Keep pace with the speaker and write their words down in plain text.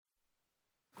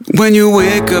When you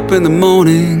wake up in the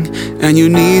morning and you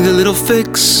need a little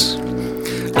fix,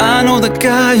 I know the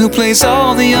guy who plays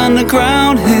all the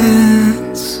underground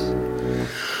hits.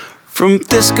 From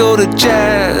disco to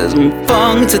jazz, and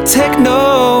funk to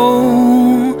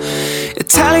techno,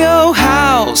 Italio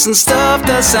house and stuff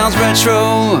that sounds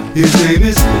retro. His name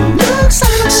is Luke,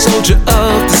 soldier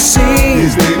of the sea.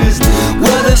 His name is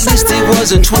well, at least he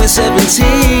was in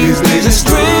 2017. His name He's a is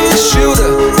straight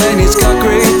shooter and he's got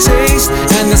great taste,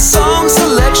 and the song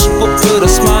selection will put a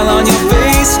smile on your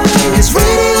face. His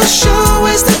radio show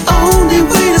is the only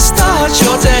way to start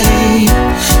your day,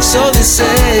 so they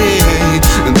say.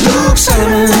 Luke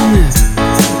Solomon,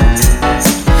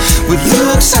 with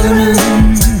Luke Solomon.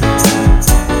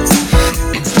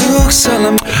 Luke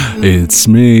Solomon. It's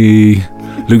me,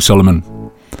 Luke Solomon,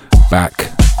 back.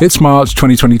 It's March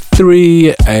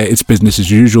 2023. It's business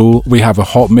as usual. We have a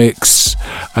hot mix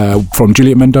from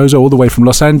Juliet Mendoza all the way from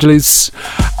Los Angeles,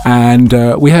 and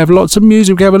we have lots of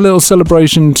music. We have a little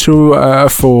celebration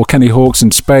for Kenny Hawks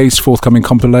in Space, forthcoming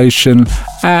compilation,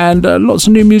 and lots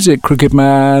of new music. Cricket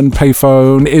Man,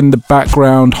 Payfone in the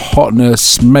background,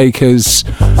 hotness, Makèz,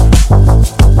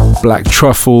 Black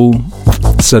Truffle,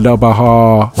 Sadar,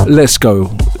 Bahar. Let's go.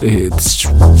 It's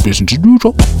business as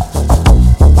usual.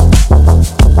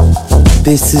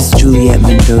 This is Juliet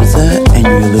Mendoza, and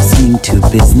you're listening to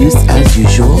Business as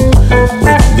Usual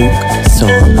with Luke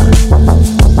Solomon.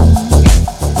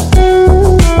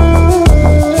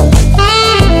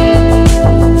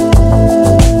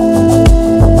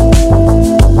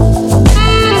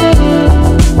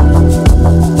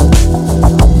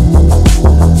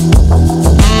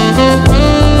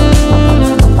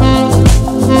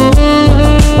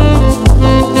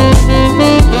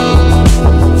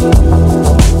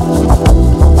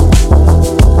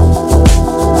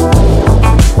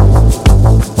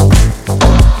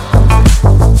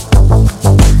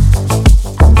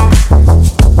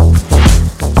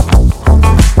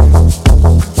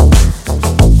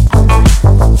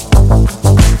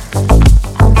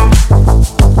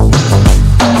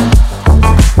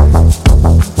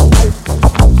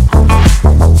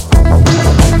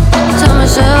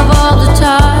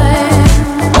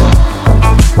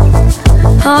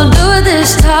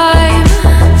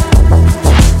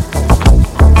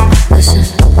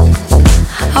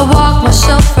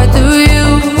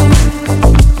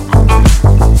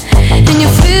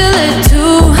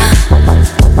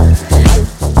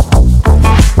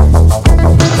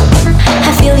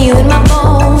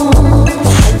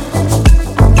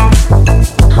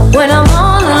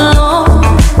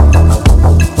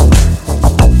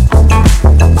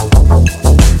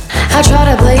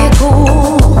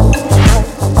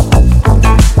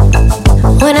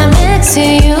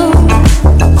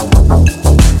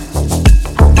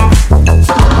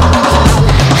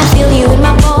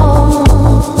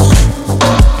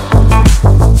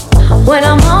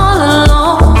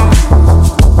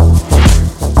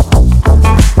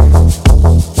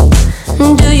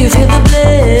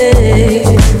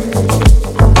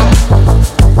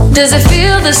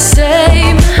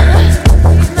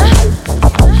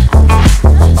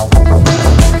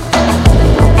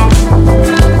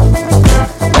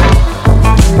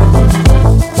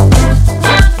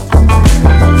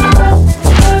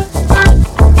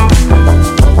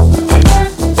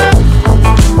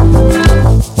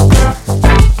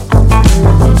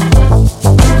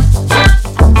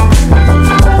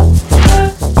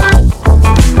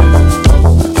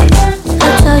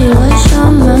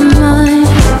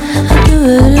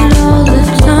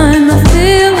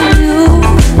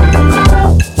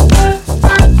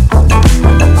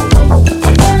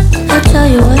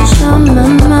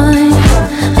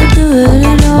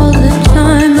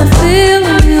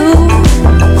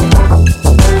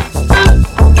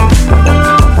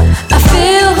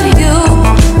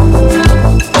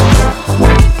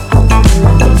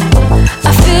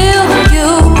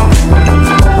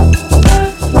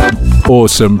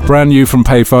 Awesome, brand new from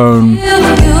Payfone,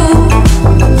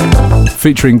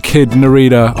 featuring Kid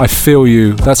Narita, I Feel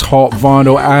You. That's hot,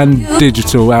 vinyl and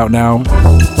digital, out now.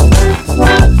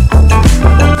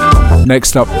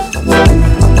 Next up,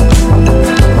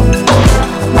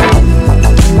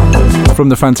 from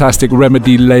the fantastic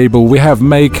Remedy label, we have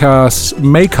Makèz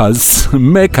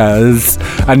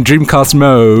and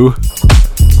dreamcastmoe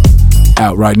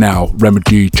out right now.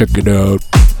 Remedy, check it out.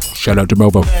 Shout out to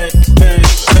Movo.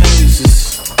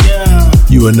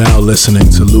 You are now listening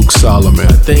to Luke Solomon,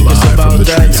 live from the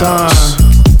Treehouse.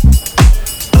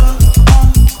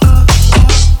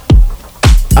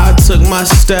 I took my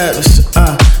steps,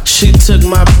 she took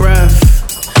my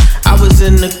breath. I was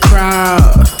in the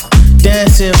crowd,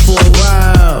 dancing for a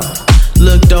while.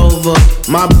 Looked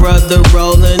My brother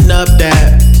rolling up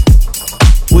that.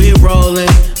 We rolling,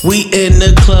 we in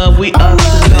the club, we up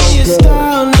to no your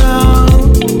style now.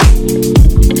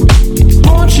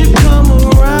 Won't you come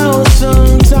around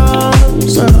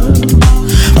sometimes?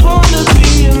 Wanna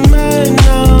be a man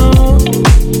now.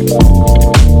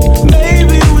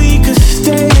 Maybe we could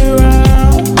stay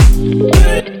around.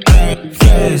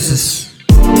 Phases.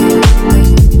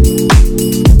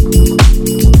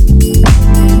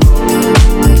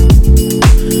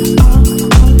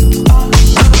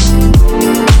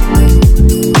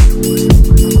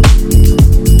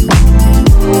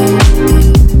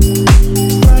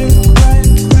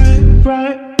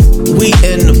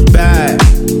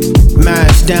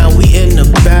 Down, we in the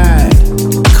bag,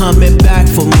 coming back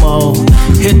for more.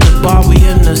 Hit the bar, we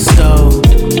in the stove.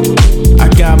 I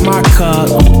got my cup,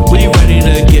 we ready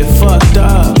to get fucked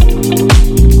up.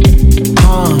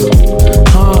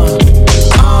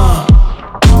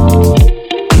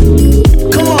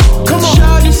 Come on,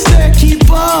 shawty said keep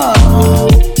up.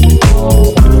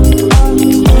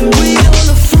 We on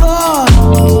the floor.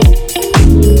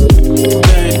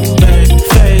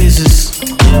 Phases,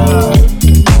 yeah.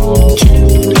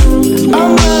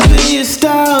 I'm loving your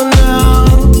style now.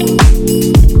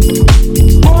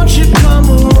 Won't you come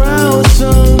around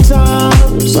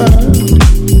sometimes?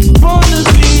 Wanna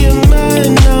be a man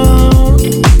now.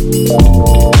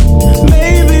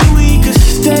 Maybe we could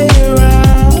stay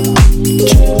around.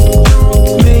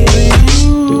 Maybe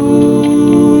you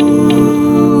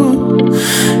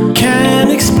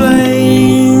can't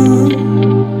explain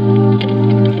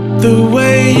the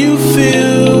way you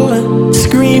feel.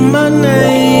 Scream my name.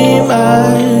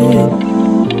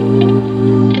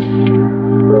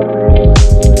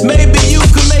 Maybe you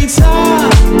could make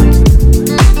time.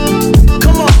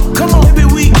 Come on, maybe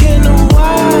we can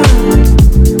unwind.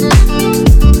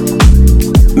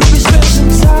 Maybe spend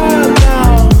some time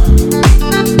now.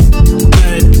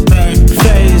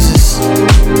 Phases.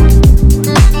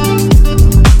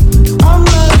 I'm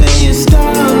loving your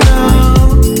style now.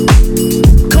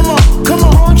 Come on,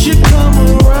 won't you come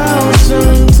around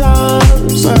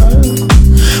sometimes?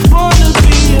 Wanna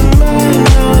be a man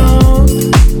now.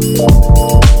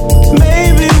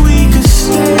 Maybe we could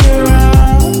stay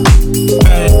around.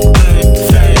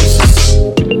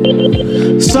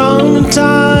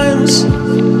 Sometimes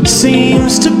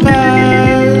seems to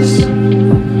pass.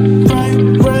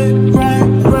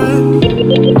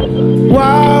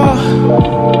 Wow,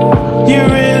 you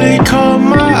really caught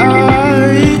my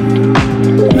eye.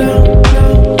 No.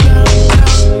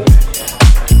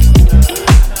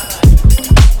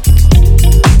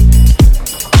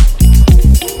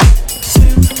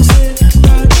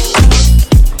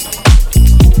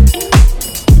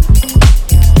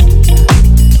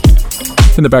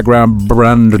 In the background,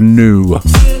 brand new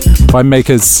by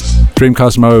Makèz,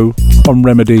 dreamcastmoe on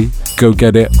Remedy, go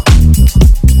get it.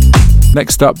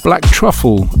 Next up, Black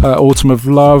Truffle, Autumn of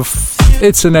Love.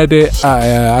 It's an edit.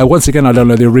 Once again, I don't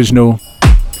know the original.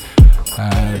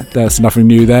 There's nothing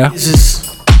new there. This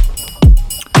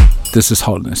is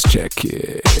Hotness, check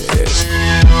it.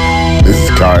 This is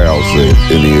Kai Alcid,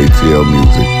 NEATL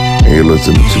Music, and you're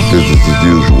listening to Business as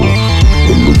Usual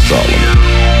with Luke Solomon.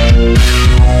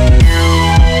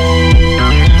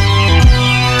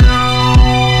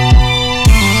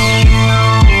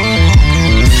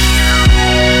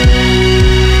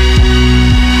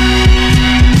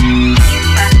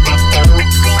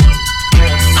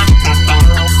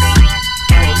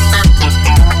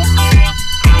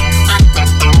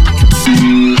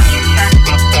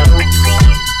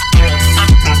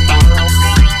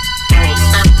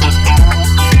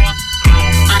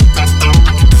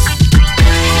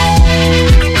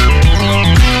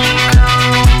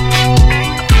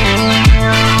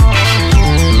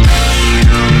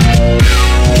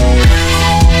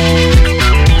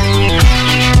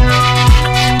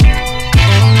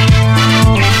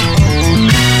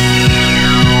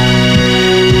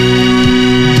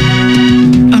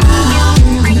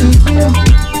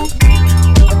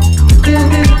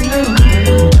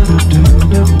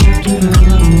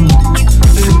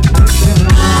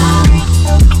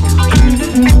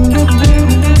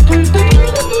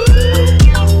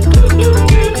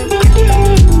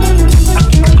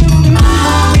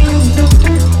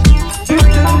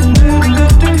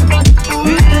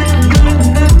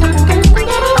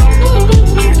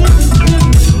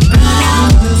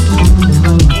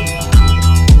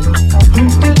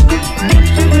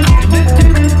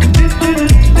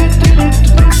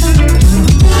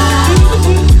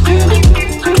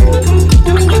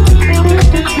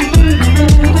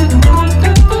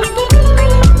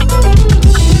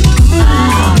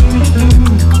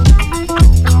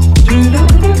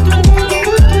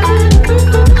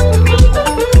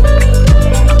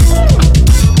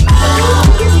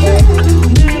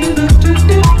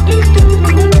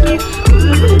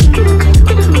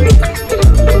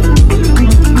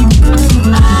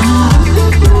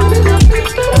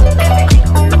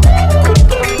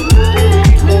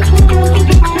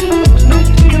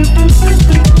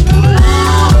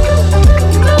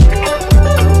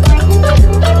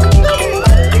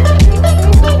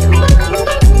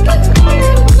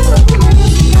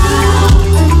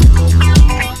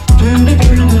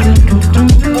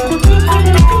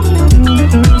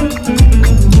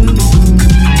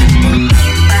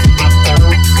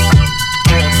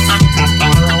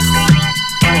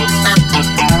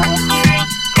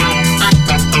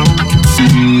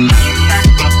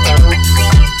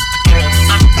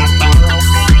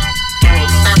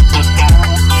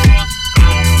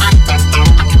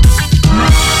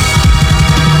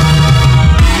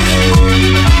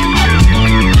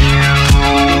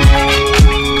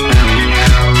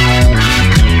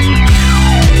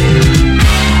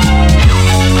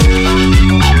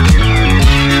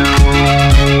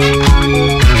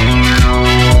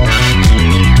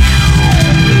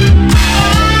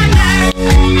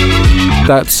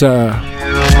 That's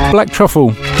Black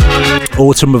Truffle,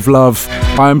 Autumn of Love.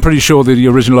 I'm pretty sure that the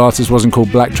original artist wasn't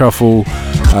called Black Truffle.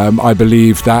 I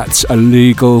believe that's a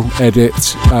legal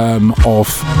edit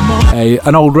of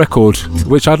an old record,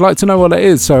 which I'd like to know what it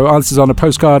is. So answers on a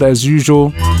postcard as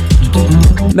usual.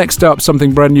 Next up,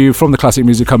 something brand new from the Classic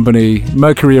Music Company,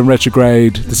 Mercury In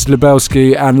Retrograde. This is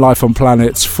Lebelski and Life on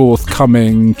Planets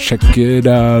forthcoming. Check it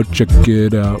out, check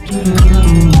it out.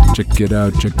 Check it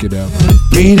out, check it out.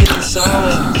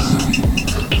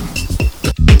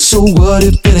 So what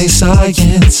if it ain't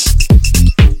science?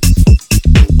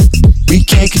 We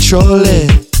can't control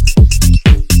it,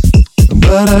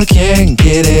 but I can't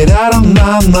get it out of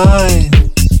my mind.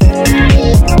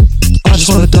 I just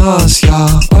wanna dance,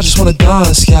 y'all. I just wanna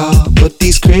dance, y'all. But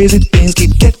these crazy things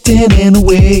keep getting in the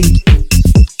way.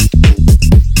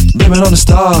 Blame it on the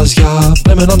stars, y'all.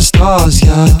 Blame it on the stars,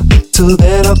 y'all. Till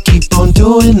then I'll keep on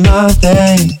doing my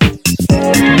thing.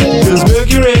 'Cause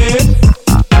Mercury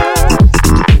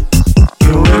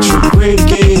in retrograde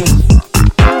again.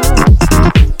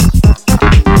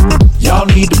 Y'all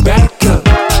need to back up.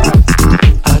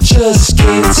 I just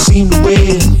can't seem to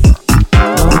win.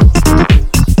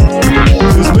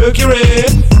 Cause Mercury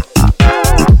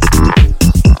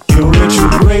in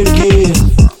retrograde again.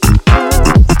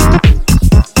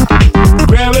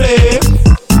 Gravity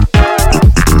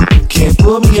can't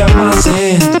pull me out my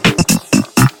sand.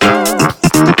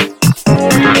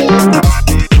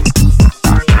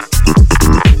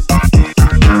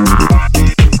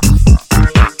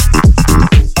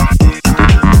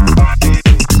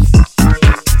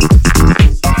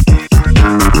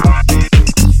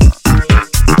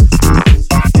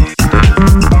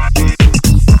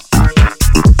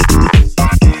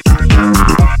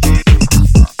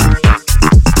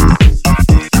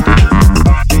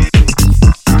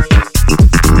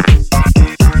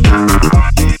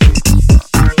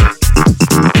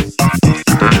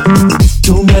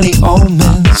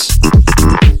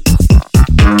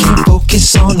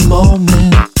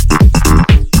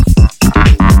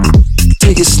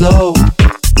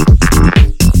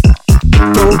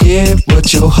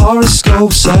 Your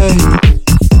horoscope say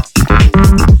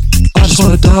I just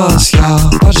wanna dance, y'all.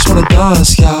 I just wanna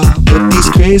dance, y'all. But these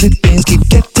crazy things keep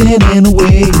getting in the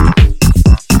way.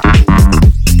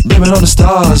 Blame it on the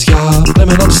stars, y'all. Blame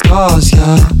it on the stars,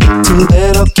 y'all. Till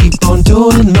then I'll keep on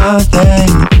doing my thing.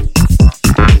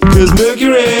 Cause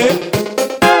Mercury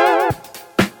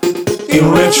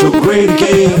in retrograde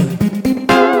again.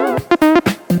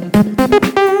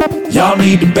 Y'all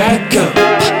need to back up.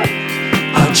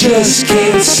 I just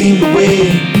can't seem to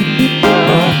win.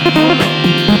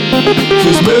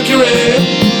 Cause Mercury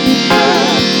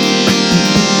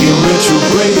in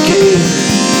retrograde again.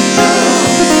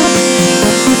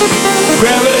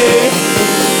 Gravity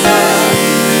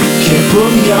can't pull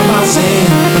me out my sand.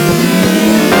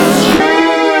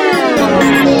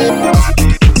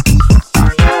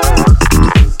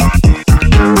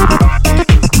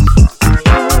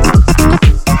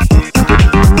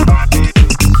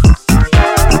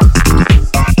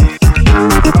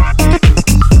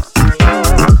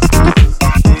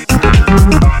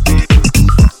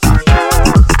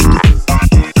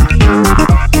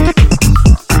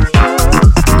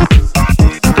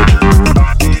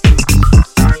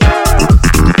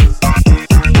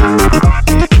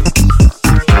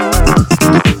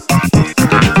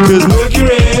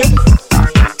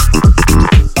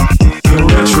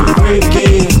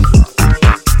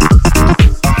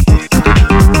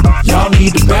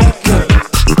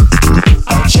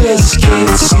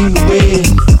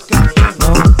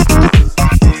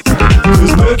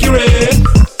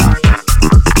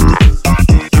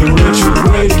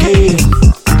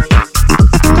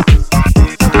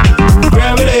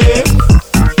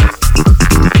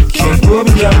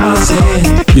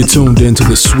 You're tuned into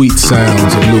the sweet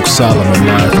sounds of Luke Solomon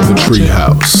live from the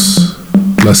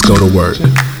Treehouse. Let's go to work.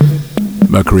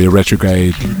 Mercury In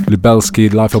Retrograde,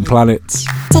 Lebelski, Life on Planets.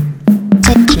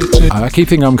 I keep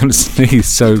thinking I'm going to sneeze,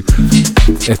 so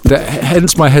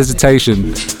hence my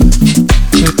hesitation.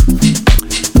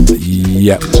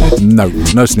 Yep,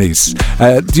 no sneeze.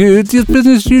 Business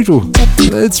as usual.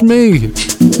 It's me.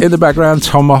 In the background,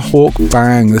 Tomahawk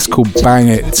Bang. That's called Bang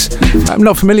It. I'm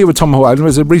not familiar with Tomahawk.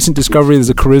 There's a recent discovery. There's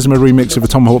a Charisma remix of a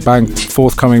Tomahawk Bang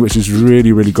forthcoming, which is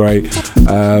really, really great.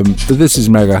 But this is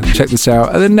mega. Check this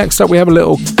out. And then next up, we have a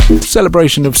little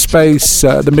celebration of space.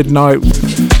 The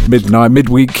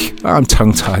midweek. I'm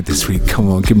tongue-tied this week. Come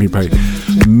on, give me a break.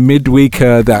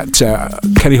 Midweeker that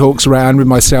Kenny Hawks ran with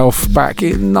myself back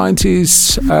in the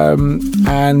 90s.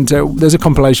 And there's a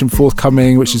compilation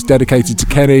forthcoming, which is dedicated to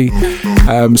Kenny.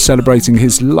 celebrating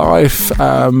his life.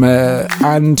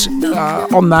 And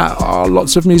on that are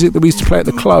lots of music that we used to play at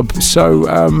the club. So,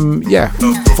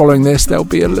 following this, there'll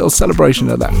be a little celebration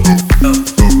of that.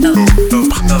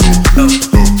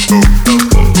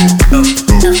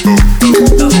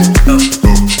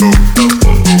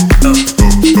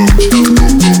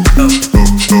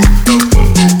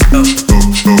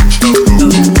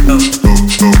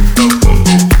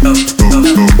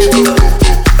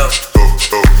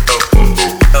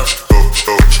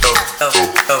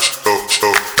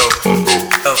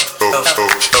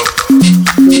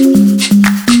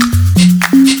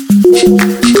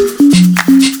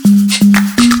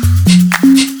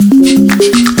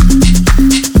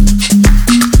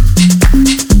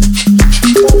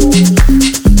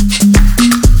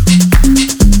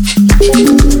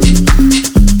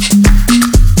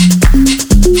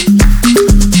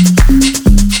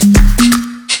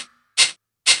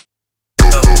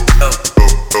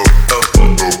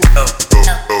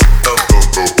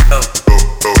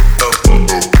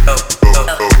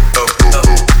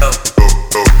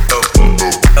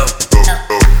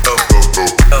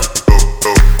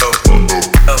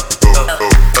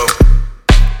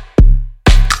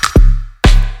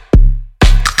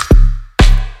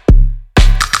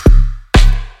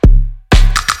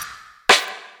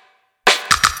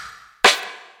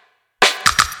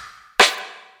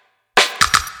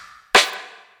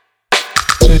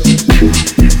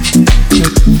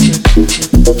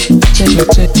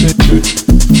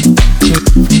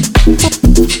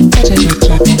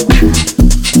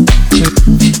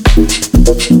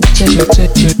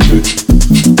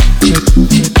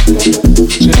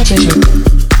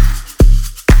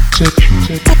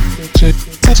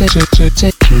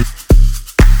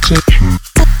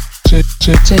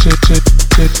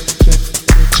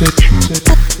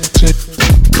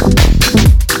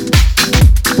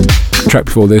 Track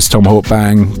before this, Tomahawk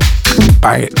Bang,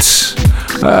 Bang It.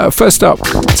 First up,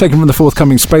 taken from the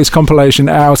forthcoming Space compilation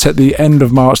out at the end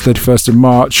of March, 31st of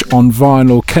March, on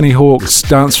vinyl, Kenny Hawk's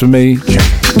Dance For Me.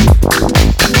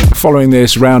 Following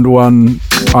this, round one,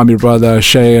 I'm Your Brother,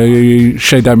 Shay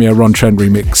Damia, Ron Trent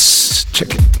remix.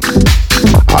 Check it.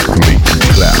 I can make you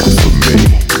clap for me.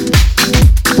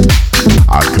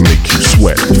 I can make you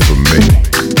sweat for me.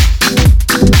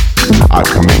 I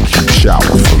can make you shout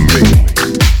for me.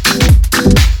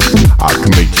 I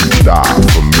can make you die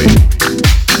for me.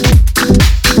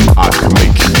 I can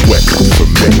make you wet for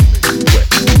me.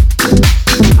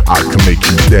 I can make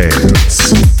you dance.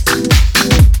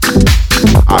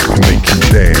 I can make you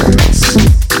dance.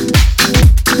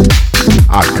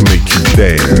 I can make you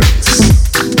dance.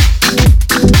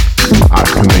 I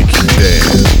can make you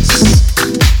dance.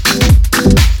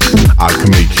 I can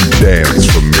make you dance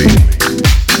for me.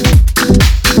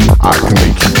 I can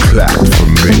make you clap for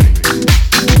me.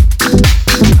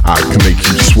 I can make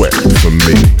you sweat for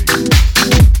me.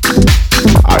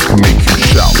 I can make you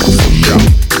shout for me.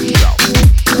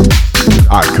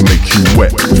 I can make you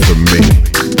wet for me.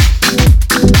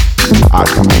 I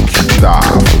can make you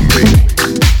die for me.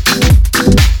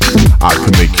 I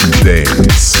can make you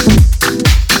dance.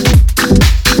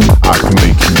 I can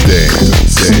make you dance.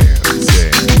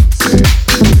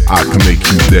 I can make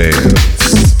you dance.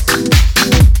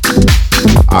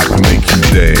 I can make you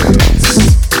dance.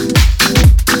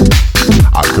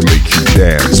 I can make you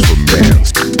dance for me.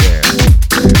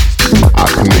 I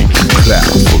can make you clap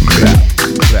for me.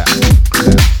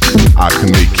 I can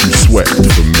make you sweat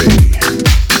for me.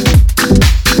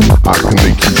 I can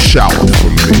make you shout for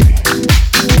me.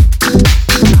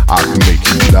 I can make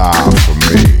you die for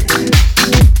me.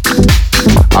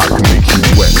 I can make you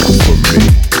wet for me.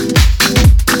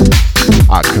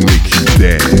 I can make you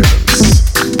dance.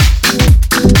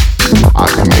 I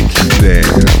can make you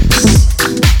dance.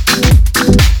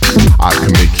 I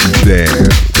can make you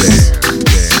dance.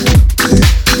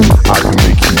 I can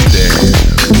make you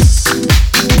dance.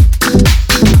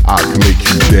 I can make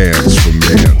you dance for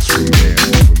me.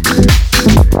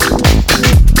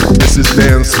 This is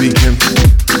Dan speaking.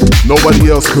 Nobody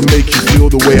else can make you feel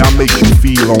the way I make you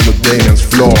feel on the dance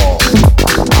floor.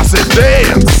 I said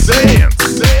dance,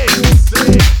 dance, dance,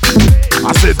 dance.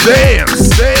 I said dance,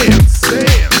 dance,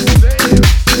 dance,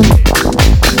 dance.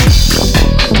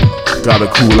 Gotta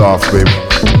cool off, baby.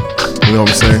 You know what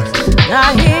I'm saying? I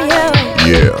hear you.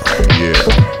 Yeah, yeah,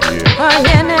 yeah. Oh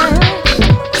yeah now.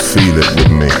 Feel it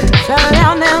with me. Shut it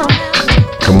down now.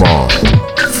 Come on,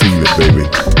 feel it, baby.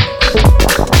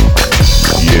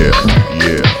 Yeah,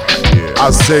 yeah, yeah. I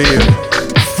say it,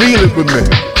 feel it with me.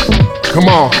 Come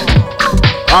on.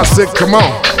 I said, come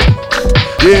on.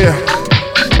 Yeah.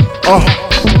 Oh,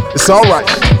 it's alright.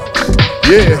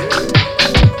 Yeah.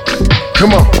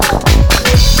 Come on.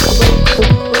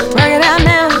 Break it down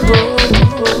now.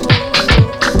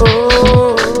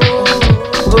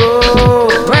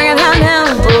 Break it down now.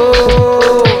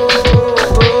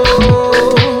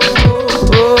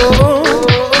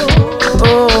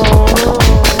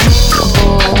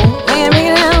 Bring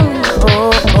it down.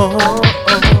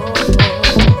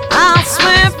 I'll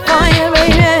swear for you,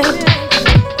 baby.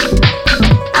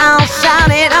 I'll shout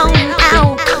it on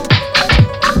out.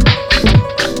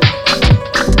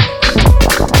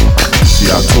 See,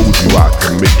 I told you I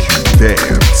can make you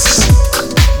dance.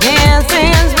 Dance,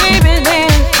 dance, baby,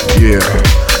 dance. Yeah.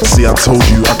 See, I told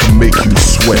you I can make you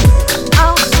sweat.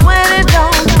 I'll sweat it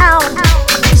on out.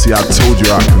 See, I told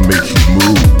you I can make you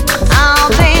move. I'll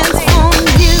dance for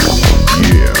you.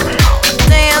 Yeah.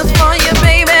 Dance for you,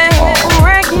 baby.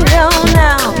 Work it on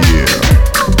now. Yeah.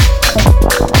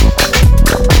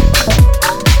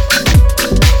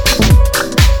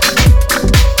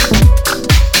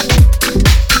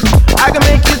 I can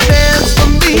make you dance for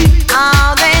me.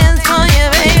 I'll dance for you,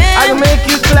 baby. I can make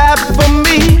you clap for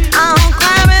me. I'll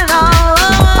clap it all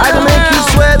over. I can make you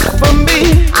sweat for me.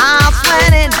 I'll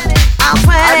sweat it. I'll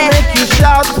sweat I can it. make you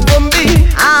shout for me.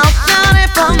 I'll shout it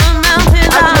from the mountain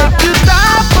I can top. make you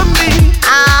die for me.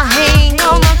 I'll hang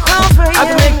on the cross for I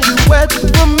can you. make you wet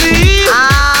for me.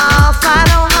 I'll fight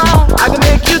on low. I can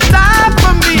make you die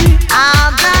for me.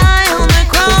 I'll die on the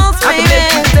cross, I can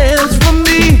make you baby. dance for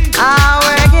me. I'll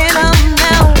work it on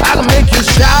now. I can make you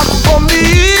shout for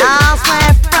me. I'll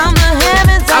sweat from the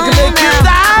heavens I on can make you now.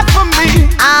 die for me.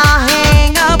 I'll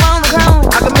hang up on the cross.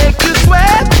 I can make you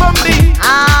sweat for me.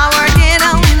 I'll work it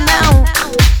on now.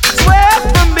 Sweat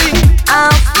for me.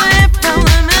 I'll sweat from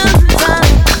the mountaintop.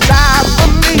 Die for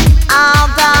me. I'll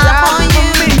die for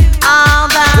you. I'll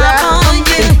die for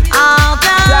you. I'll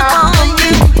die for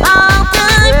you. I'll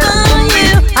die for you.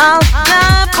 I'll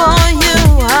die for you.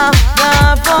 I'll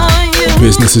die for you.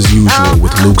 Business as usual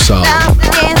with Luke Solomon. I'll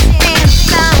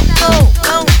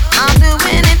do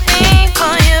anything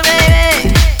for you,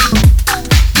 baby.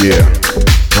 Yeah.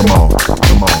 Come on.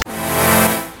 Come on.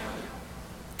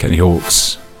 Kenny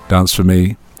Hawks, Dance For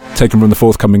Me, taken from the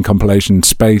forthcoming compilation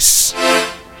Space.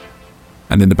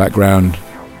 And in the background,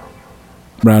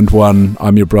 Round 1,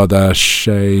 I'm Your Brother,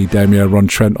 Shay Damia, Ron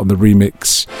Trent on the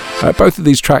remix. Both of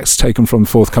these tracks taken from the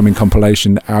forthcoming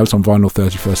compilation, out on vinyl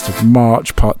 31st of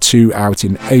March, part 2 out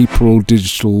in April,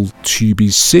 digital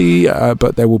TBC,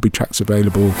 but there will be tracks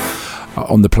available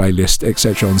on the playlist,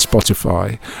 etc. on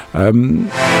Spotify.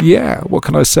 Yeah, what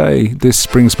can I say? This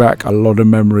brings back a lot of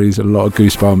memories, a lot of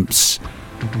goosebumps.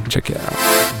 Check it out.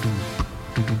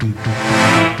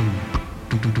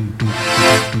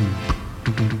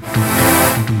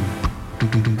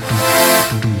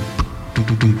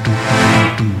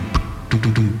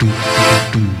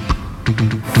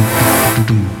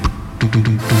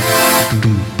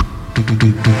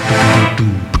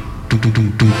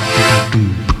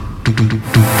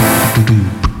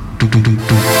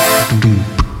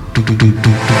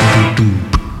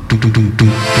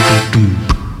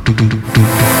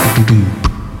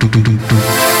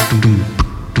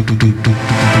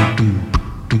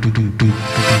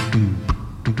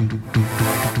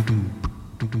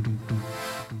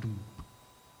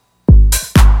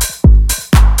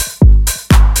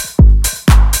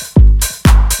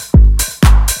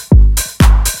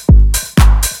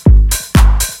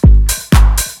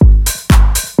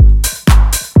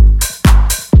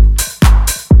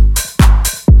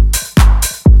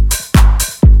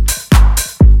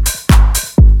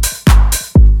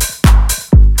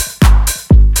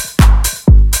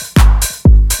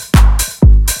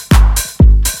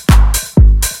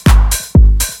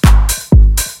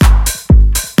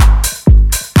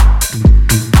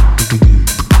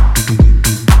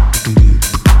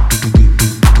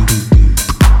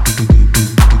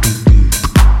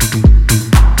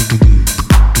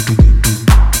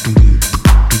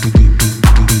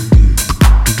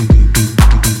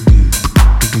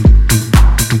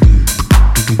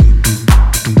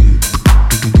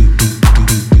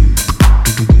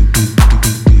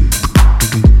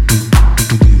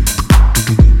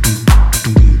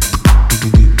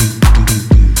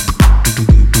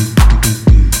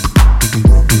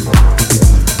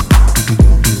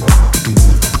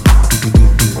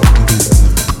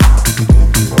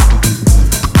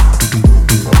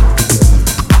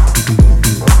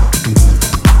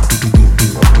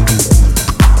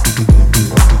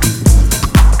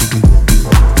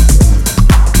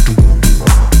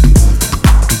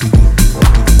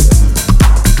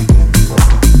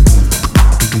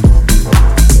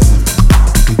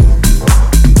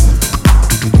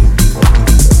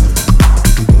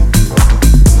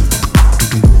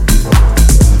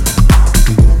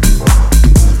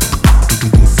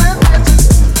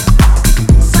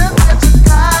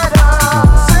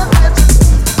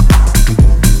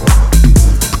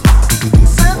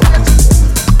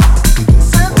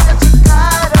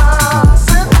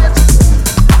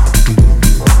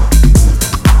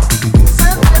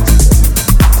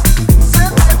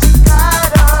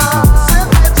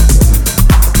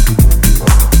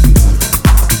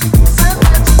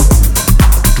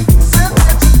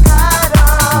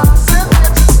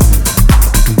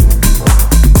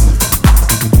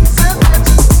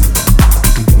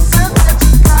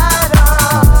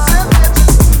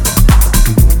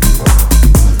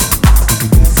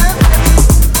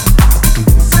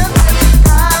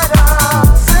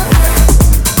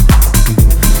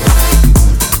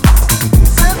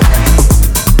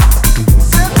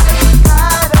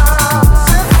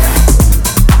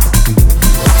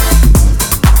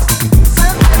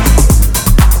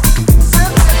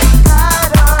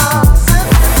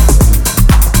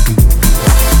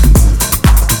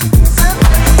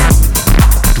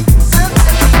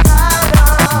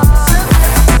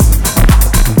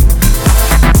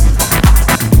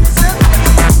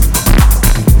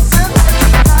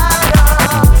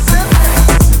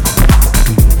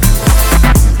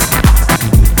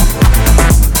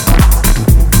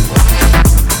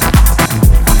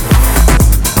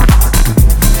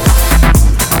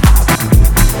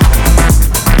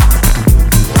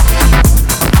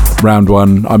 Round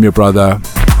one, I'm Your Brother,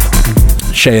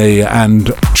 Shay and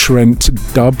Trent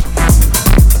Dub.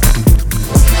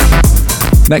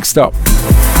 Next up,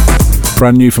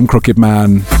 brand new from Crooked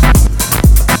Man,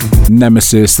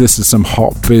 Nemesis. This is some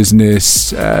hot business.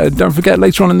 Don't forget,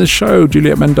 later on in the show,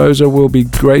 Juliet Mendoza will be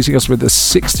gracing us with a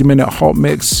 60-minute hot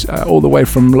mix all the way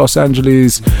from Los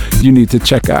Angeles. You need to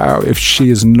check her out if she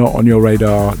is not on your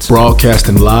radar.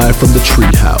 Broadcasting live from the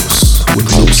Treehouse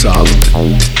with Luke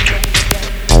Solomon.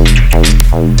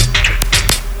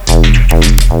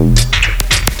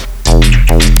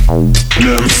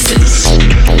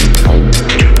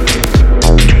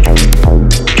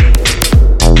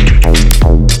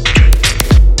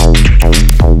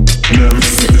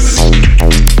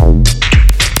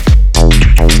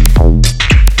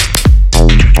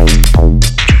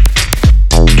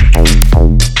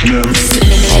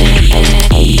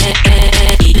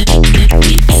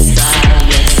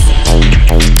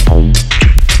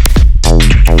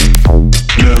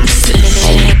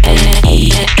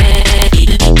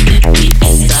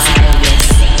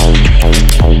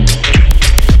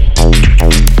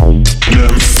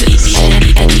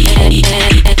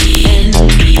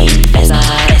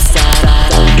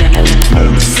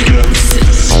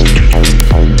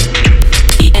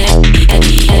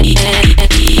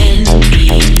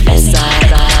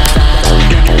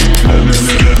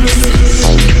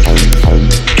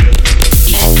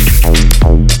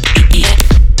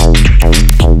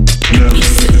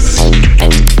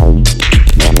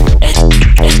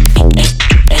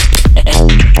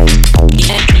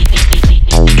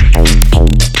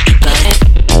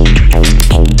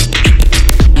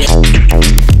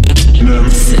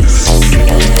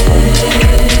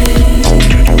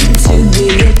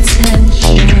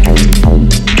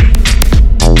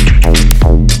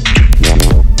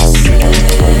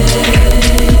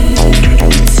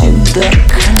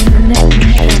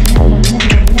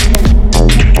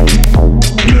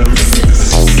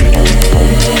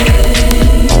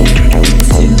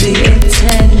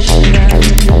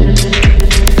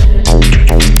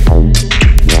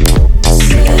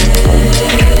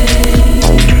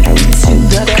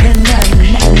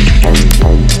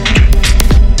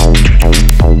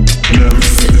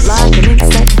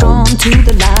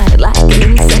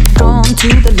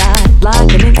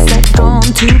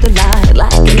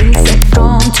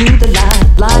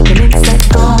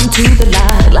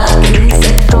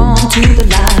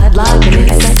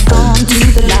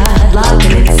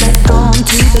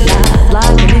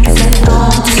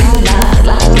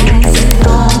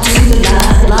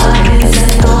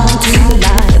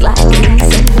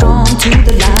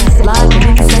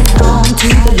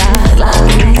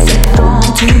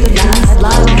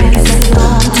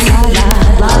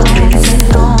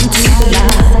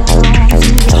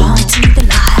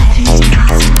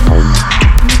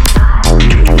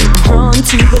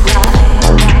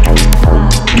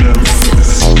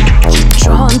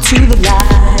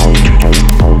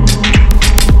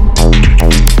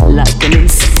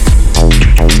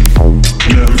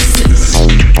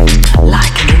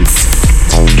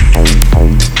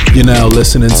 You're now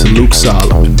listening to Luke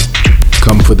Solomon.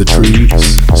 Come for the trees,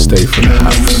 stay for the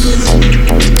house.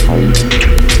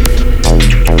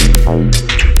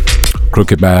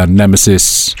 Crooked Man,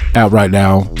 Nemesis, out right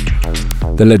now.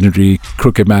 The legendary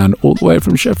Crooked Man, all the way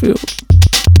from Sheffield.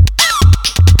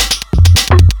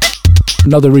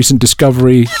 Another recent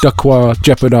discovery, Dukwa,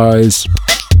 Jeopardize.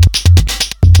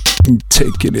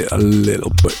 Taking it a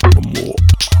little bit more.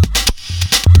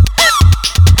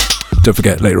 Don't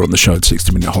forget, later on the show,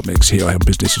 60-minute hot mix. Here I am,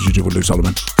 business as usual with Luke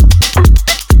Solomon.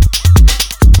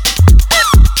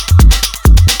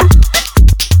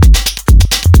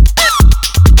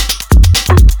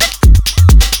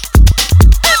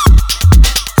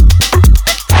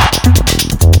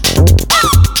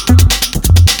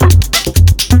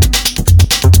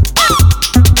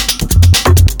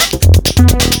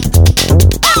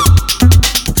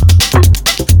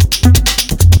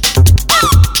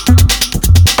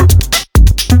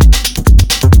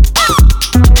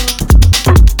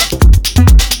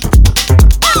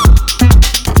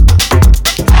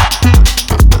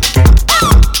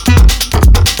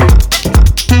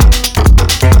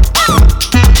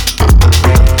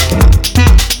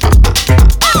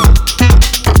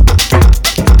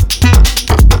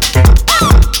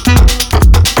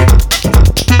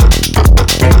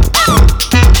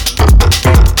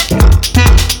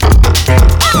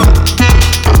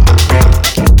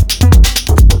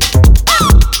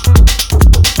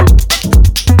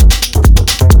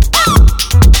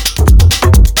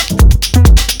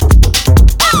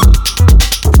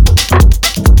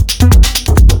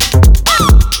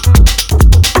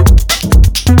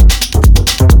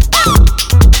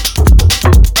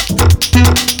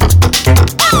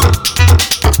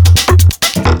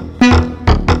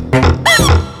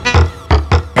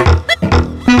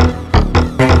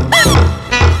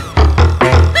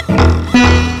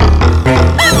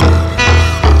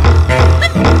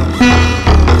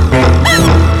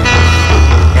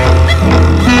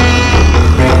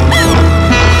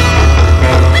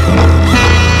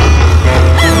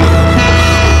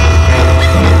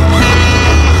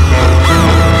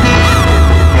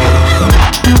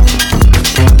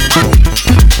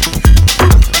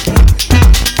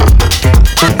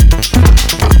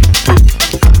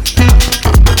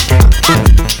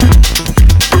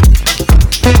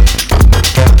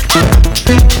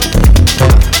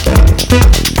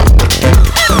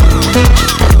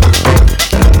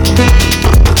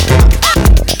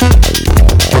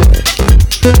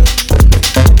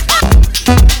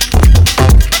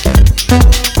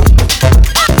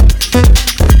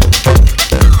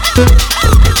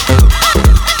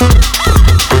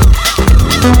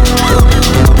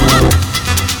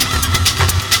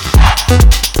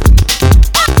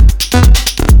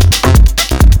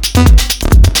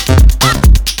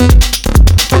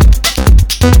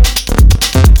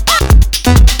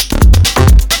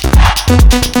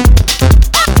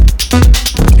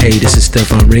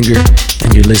 Stefan Ringer,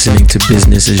 and you're listening to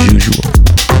Business as Usual.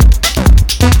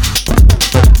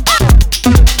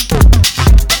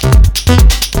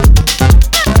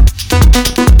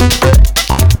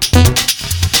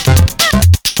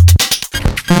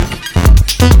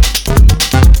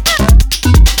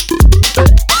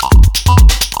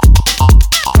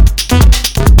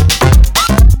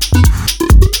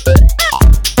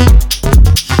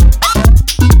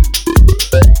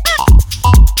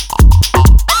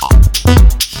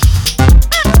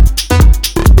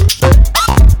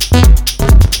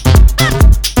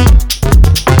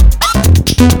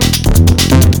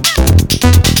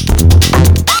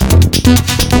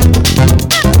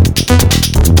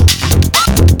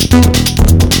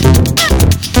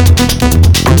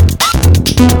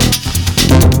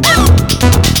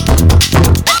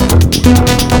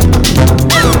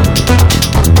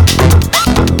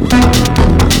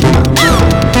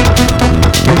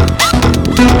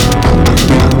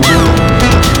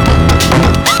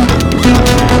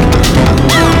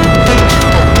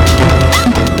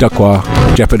 Dukwa,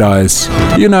 Jeopardize.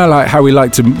 You know, like how we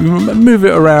like to move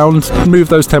it around, move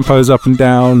those tempos up and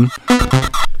down.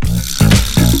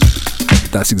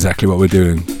 That's exactly what we're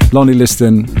doing. Lonnie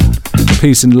Liston,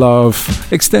 Peace and Love,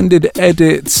 extended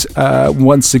edit.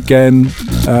 Once again,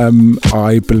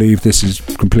 I believe this is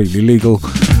completely legal.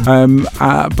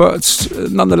 But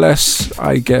nonetheless,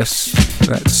 I guess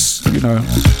that's, you know,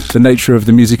 the nature of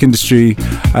the music industry.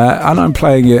 And I'm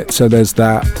playing it, so there's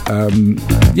that.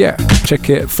 Yeah, check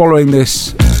it. Following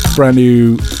this brand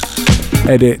new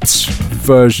edit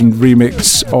version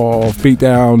remix of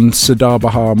Beatdown, Sadar,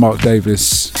 Bahar, Marc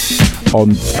Davis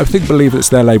on, I believe it's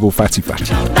their label Fatty Fatty.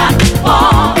 Let's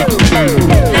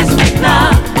make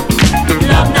love,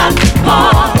 love not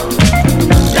war.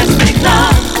 Let's make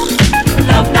love,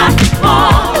 love not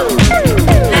war.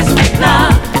 Let's make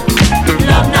love,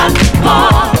 love not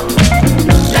war.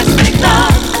 Let's make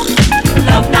love,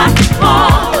 love not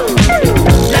war.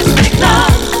 Let's make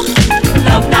love,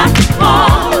 love not war.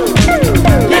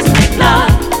 Let's make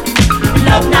love,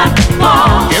 love not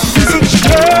war. If there's a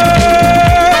chance,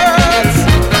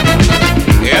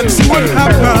 and see what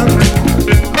happens.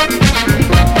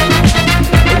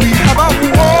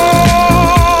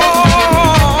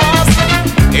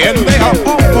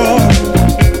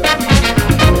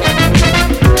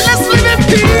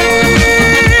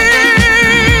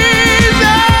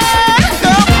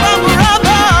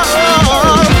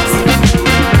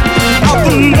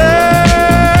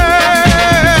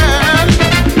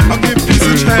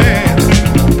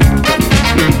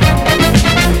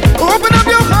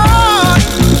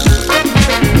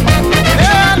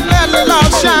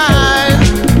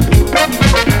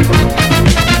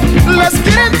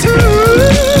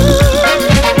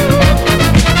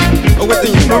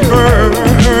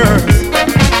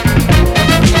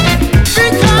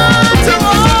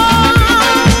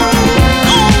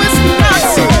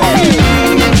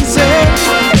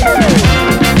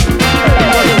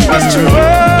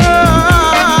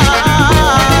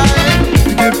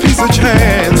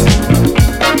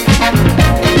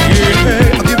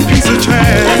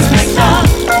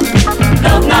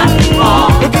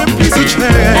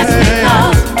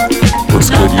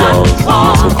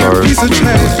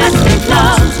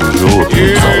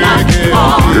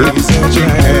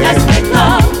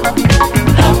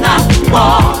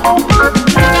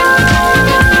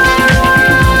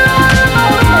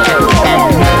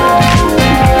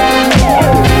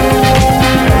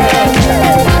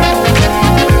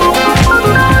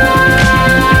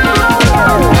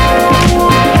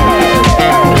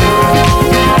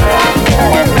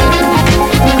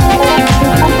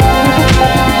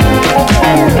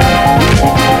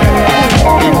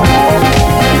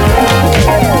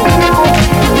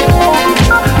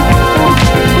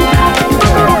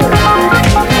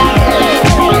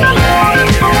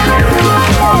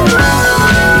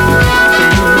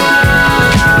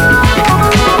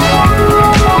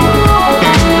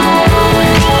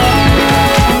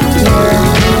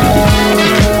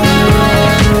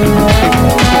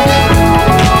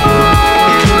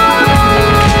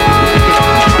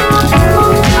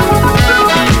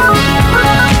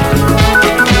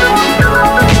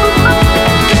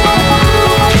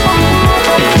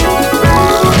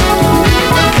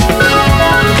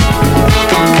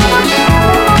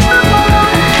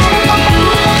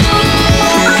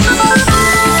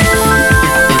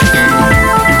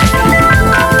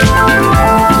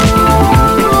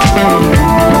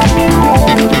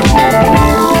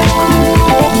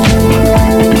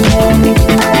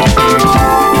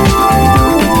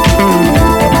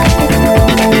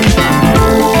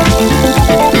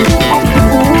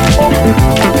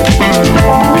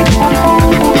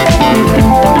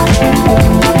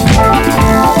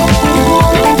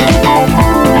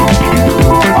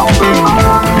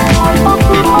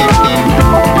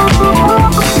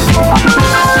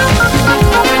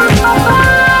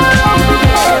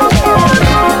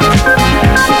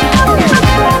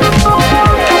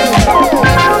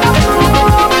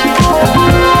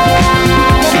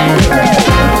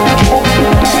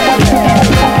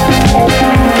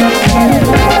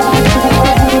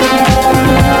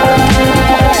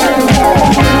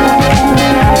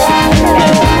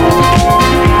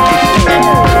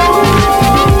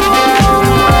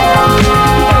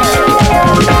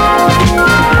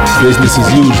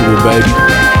 baby.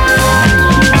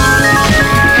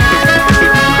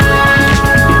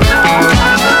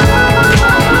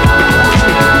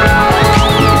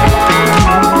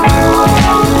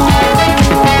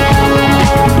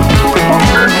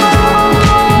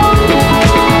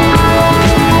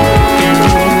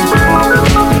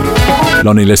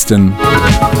 Lonnie Liston,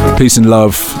 Peace and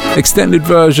Love, extended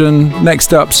version.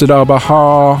 Next up, Sadar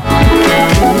Bahar.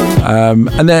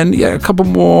 And then, a couple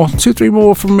more, 2-3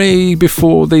 more from me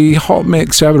before the hot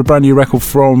mix. I have a brand new record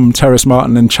from Terrace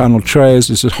Martin and Channel Tres.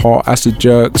 This is Hot Acid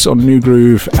Jerks on New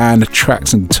Groove and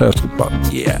Traxx and Turtle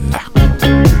Bugg. Yeah.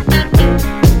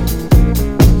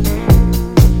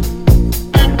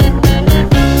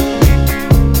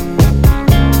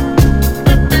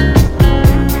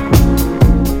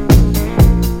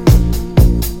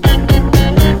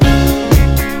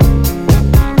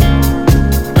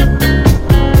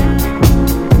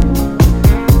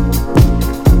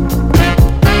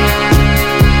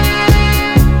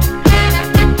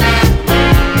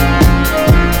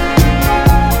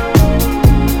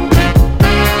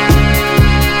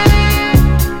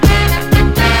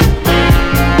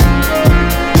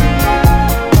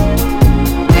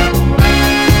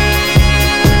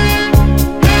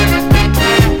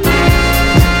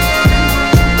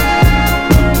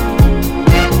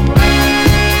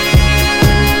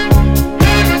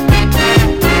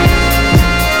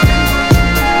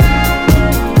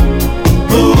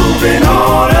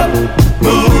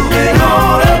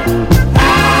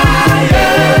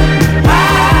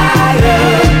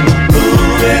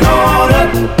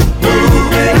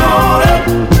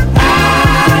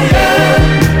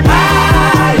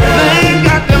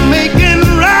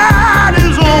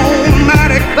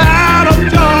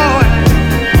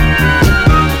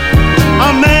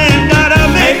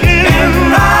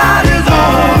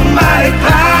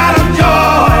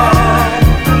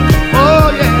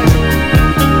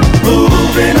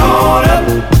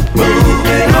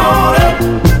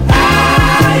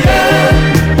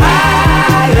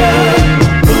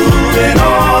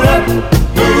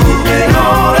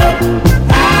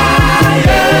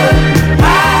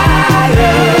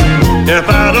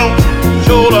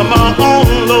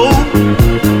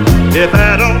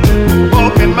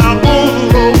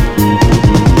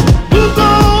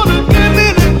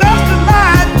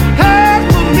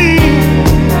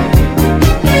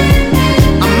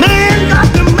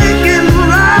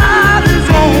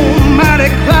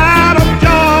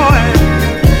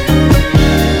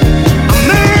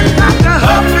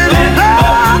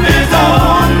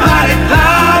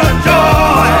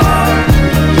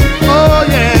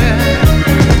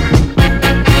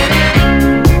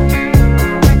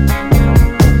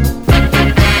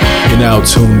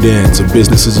 Tuned in to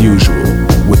Business as Usual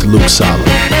with Luke Solomon.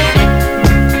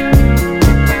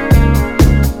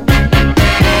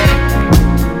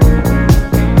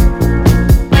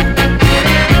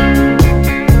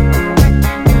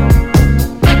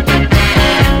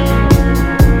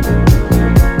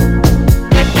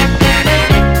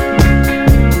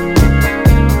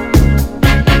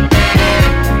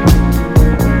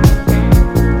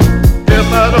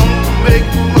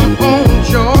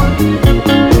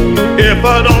 If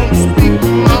I don't speak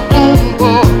my own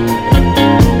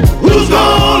voice,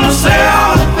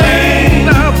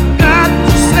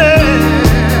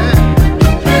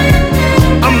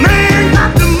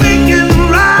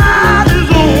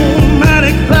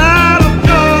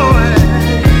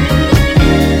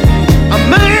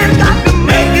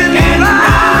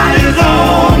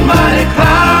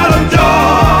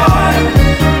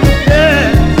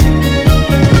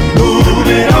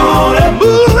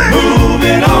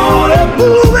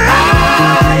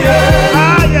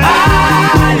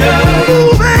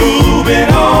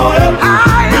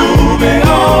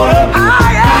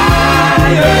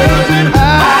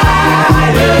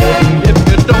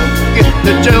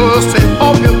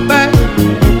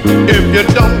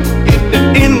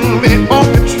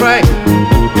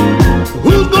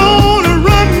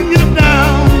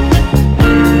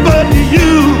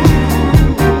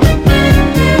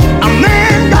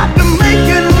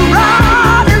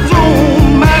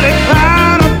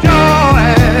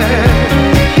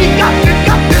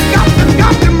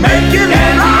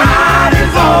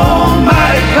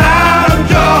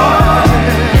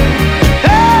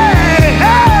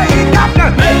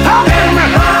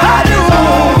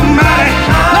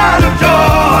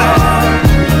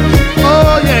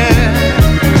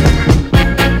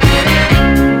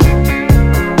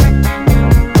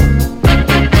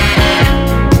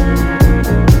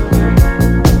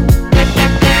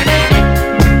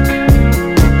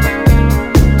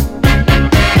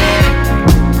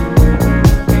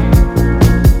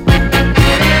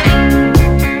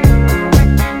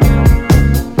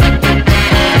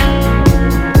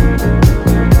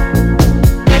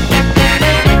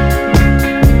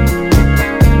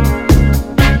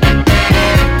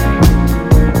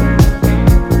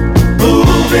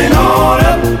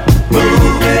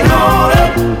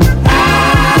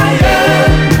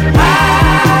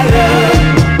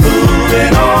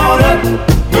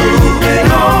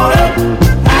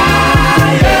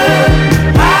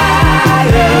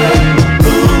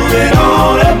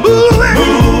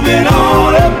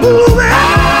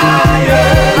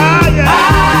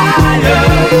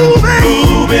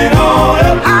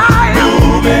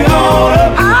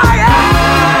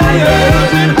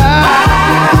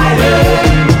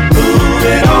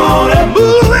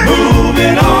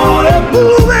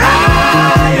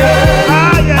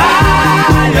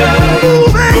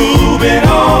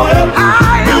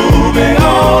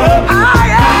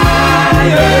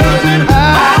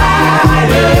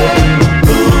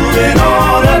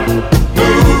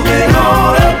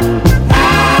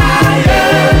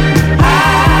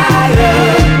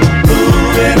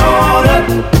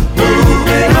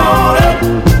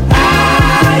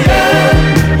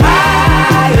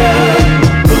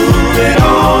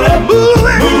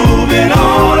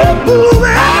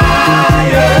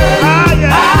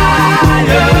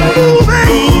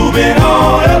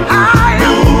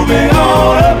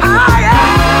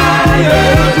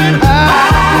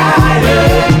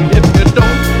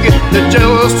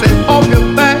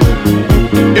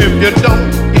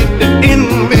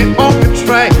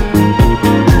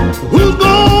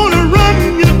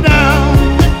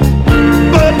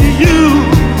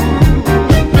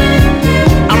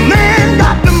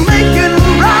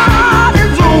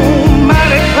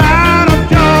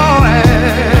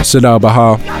 Sadar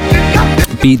Bahar,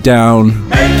 Beatdown.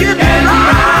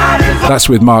 That's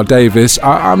with Marc Davis.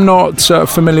 I'm not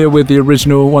familiar with the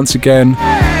original. Once again,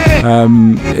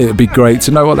 it'd be great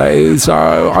to know what that is.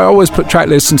 I always put track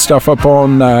lists and stuff up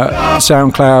on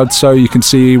SoundCloud so you can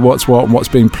see what's what and what's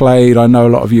being played. I know a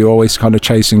lot of you are always kind of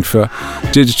chasing for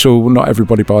digital. Not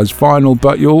everybody buys vinyl,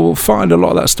 but you'll find a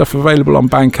lot of that stuff available on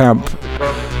Bandcamp.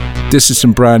 This is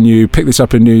some brand new. Pick this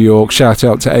up in New York. Shout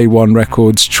out to A1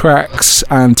 Records, Traxx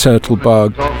and Turtle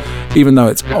Bugg. Even though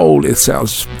it's old, it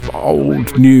sounds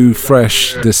old, new,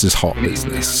 fresh. This is hot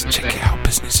business. Check it out,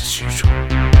 business as usual.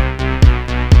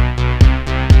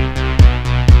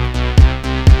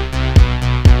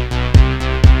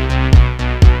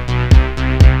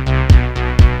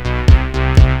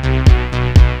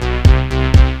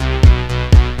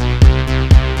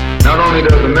 Not only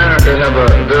does America have a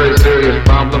very serious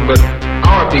problem, but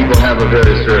our people have a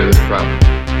very serious problem.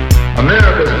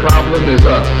 America's problem is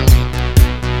us.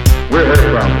 We're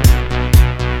her problem.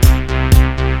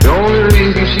 The only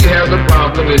reason she has a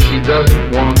problem is she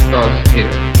doesn't want us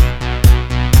here.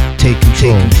 Take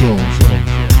control.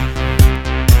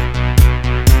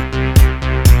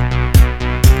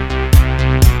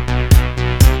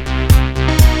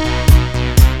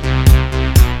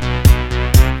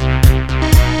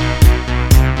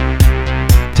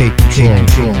 Take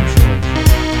control.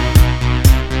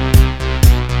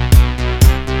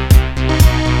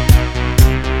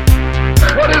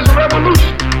 What is a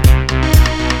revolution?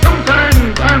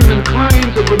 Sometimes I'm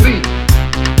inclined to believe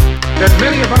that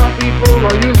many of our people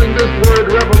are using this word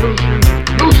revolution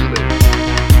loosely,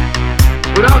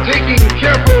 without taking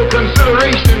careful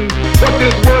consideration what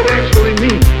this word actually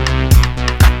means.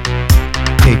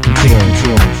 Take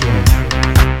control.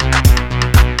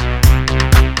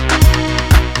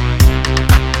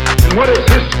 And what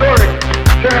its historic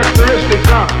characteristics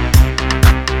are.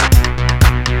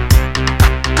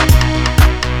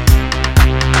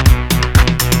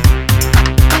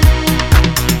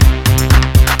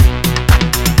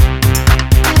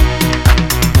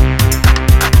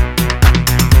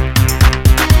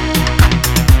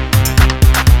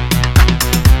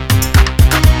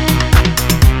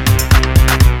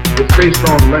 It's based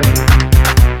on land.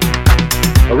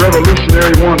 A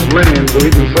revolutionary wants land so he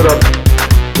can set up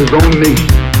his own nation,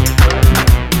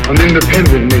 an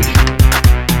independent nation.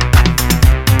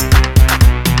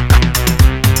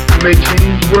 You may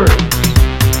change words.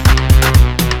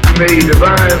 You may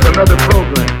devise another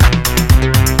program.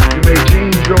 You may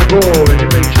change your goal and you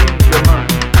may change your mind.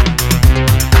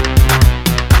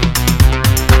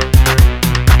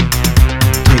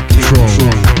 Take control.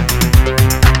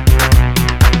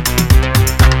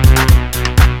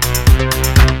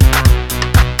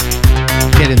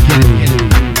 Get it.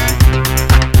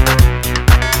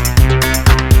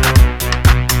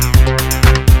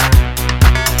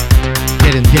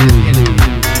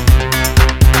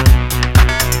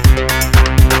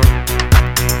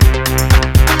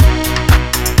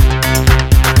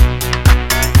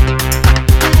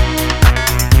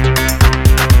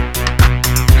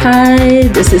 Hi,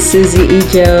 this is Susie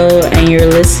Ejo, and you're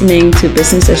listening to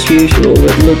Business as Usual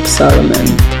with Luke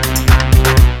Solomon.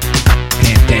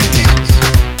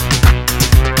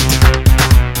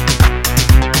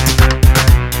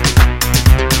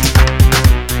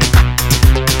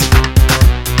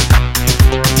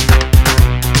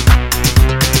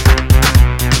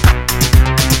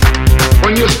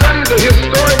 When you study the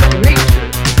historic nature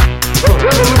of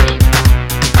revolution,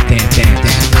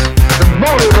 the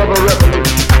motive of a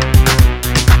revolution,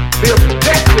 the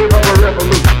objective of a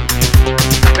revolution,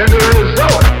 and the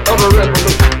result of a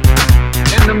revolution,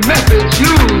 and the methods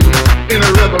used in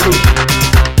a revolution.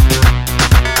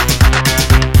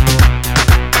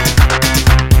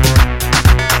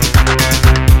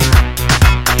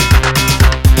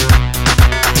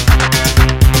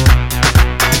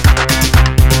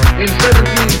 In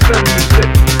 1776,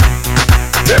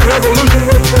 that revolution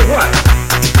was for what?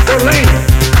 For land.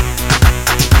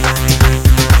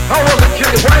 How was it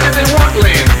carried? Why did they want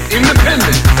land?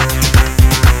 Independence.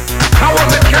 How was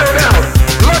it carried out?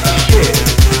 Bloodshed.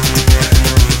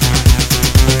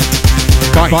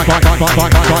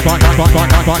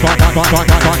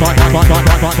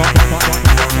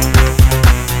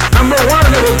 Number one,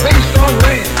 it was based on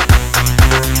land.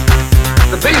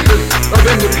 The basis of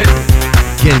independence.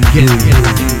 Get it.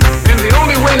 And the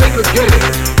only way they could get it,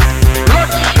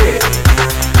 bloodshed.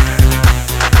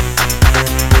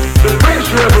 The French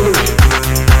Revolution.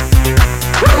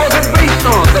 What was it based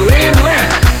on? The land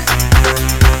grant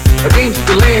against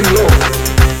the landlord.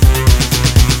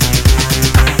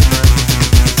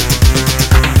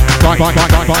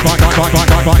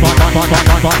 you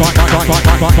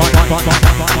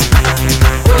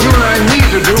and I need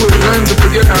to do is learn to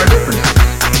forget our differences.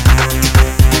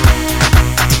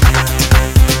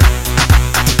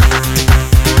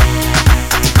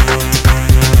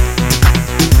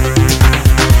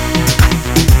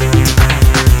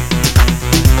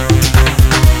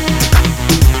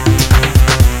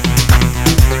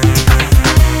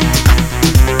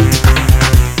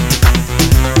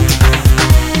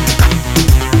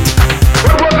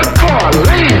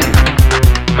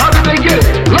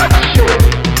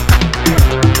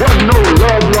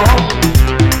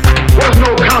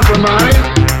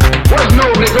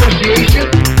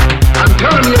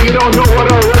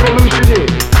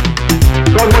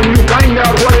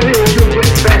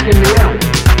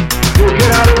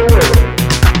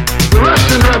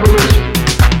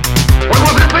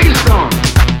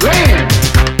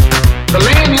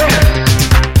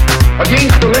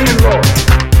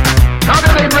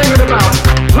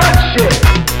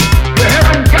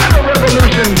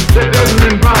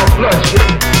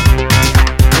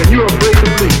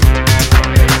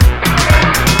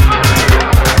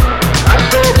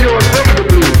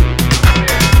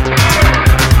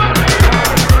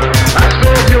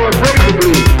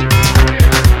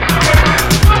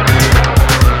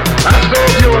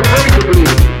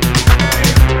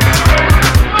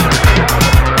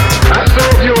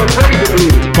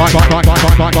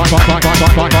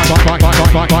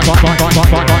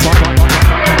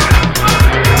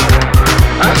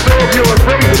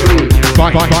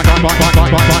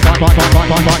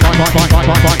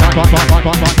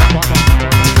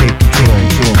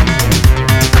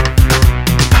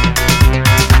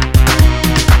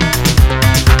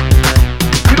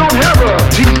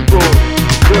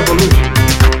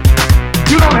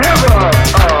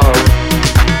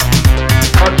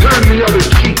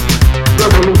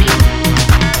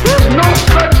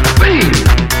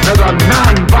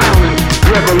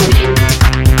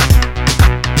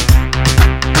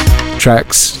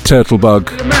 Traxx, Turtle Bugg.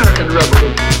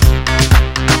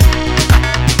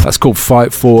 That's called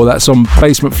Fight For. That's on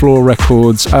Basement Floor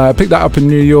Records. Pick that up in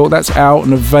New York. That's out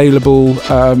and available.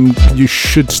 You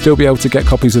should still be able to get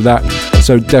copies of that.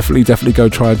 So definitely go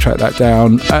try and track that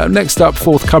down. Next up,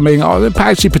 forthcoming,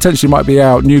 actually potentially might be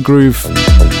out. New Groove,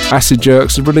 Acid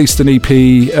Jerks released an EP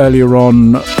earlier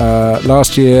on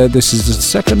last year. This is the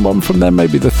second one from them,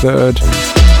 maybe the third.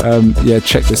 Yeah,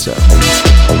 check this out.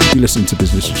 You listen to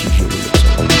Business as Usual.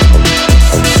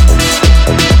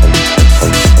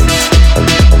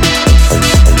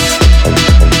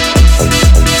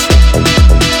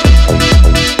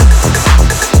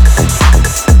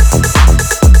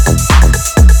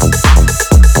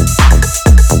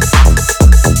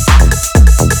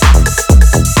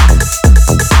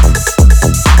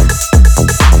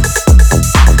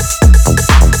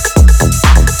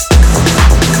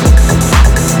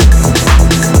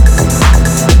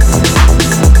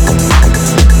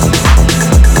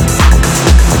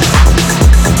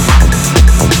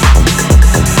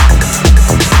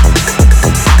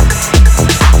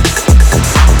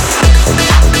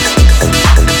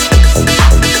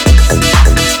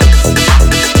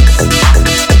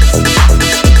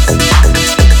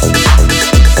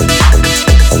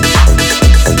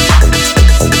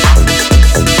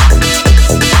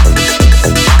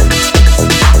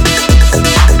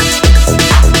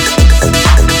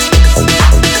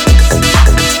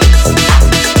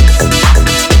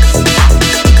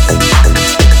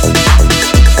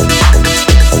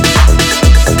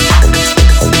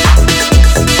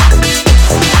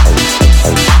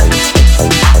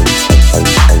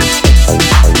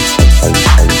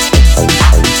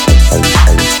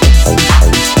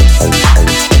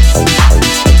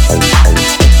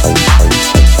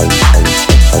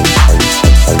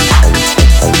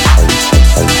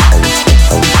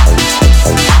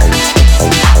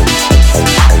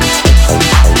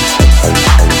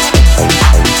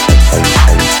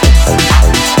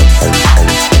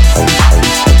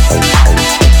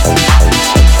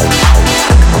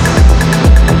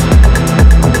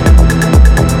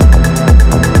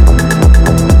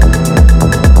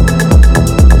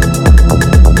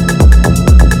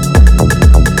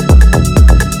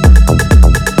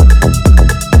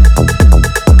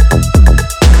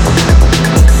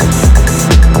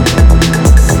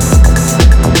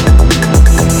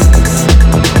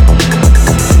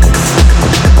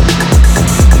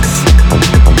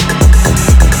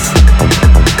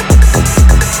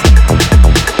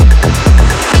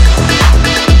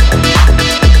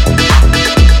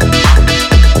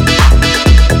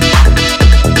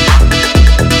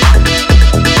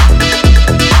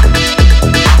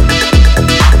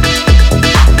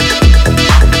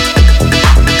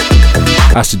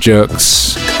 Acid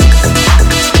Jerks,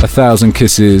 1,000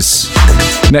 Kisses.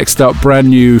 Next up, brand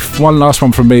new, one last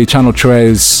one from me, Channel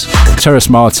Tres, Terrace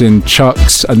Martin,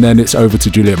 Chucks, and then it's over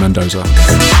to Juliet Mendoza.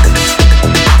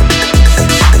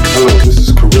 Hello, this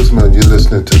is Charisma, and you're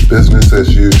listening to Business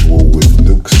as Usual with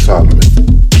Luke Solomon.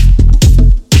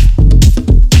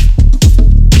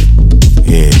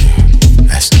 Yeah,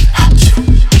 that's the hot shit.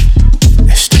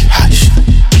 That's the hot shit.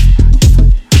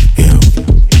 Yeah.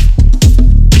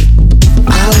 I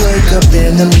wake up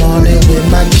in the morning with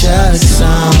my chest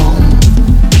on.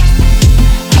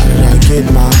 How did I get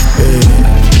my bed?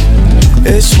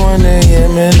 It's 1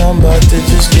 a.m. and I'm about to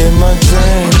just get my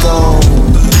drink on.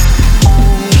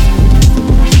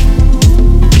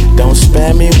 Don't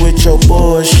spam me with your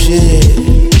bullshit.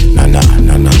 Nah,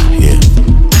 yeah.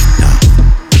 Nah,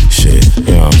 shit,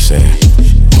 you know what I'm saying?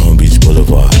 Long Beach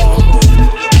Boulevard. You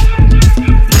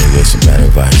get some bad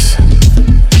advice.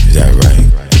 Is that right?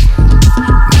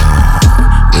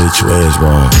 Nah, which way is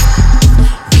wrong?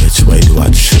 Which way do I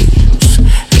choose?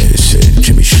 Yeah, it said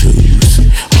Jimmy Shoes.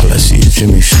 All I see is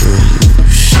Jimmy Shoes.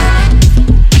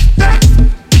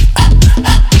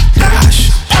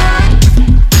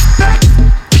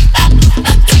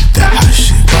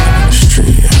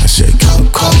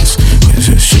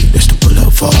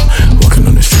 Walking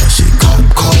on the street, I see cop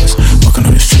cars. Walking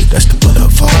on the street, that's the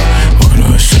boulevard. Walking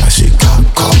on the street, I see cop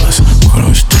cars. Walking on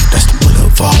the street, that's the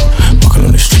boulevard. Walking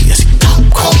on the street, I see cop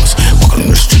cars. Walking on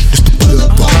the street, that's the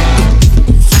boulevard.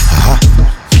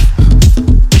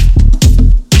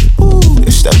 Ooh,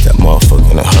 it's that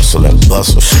motherfucking hustle and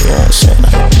bustle shit, you know what I'm saying?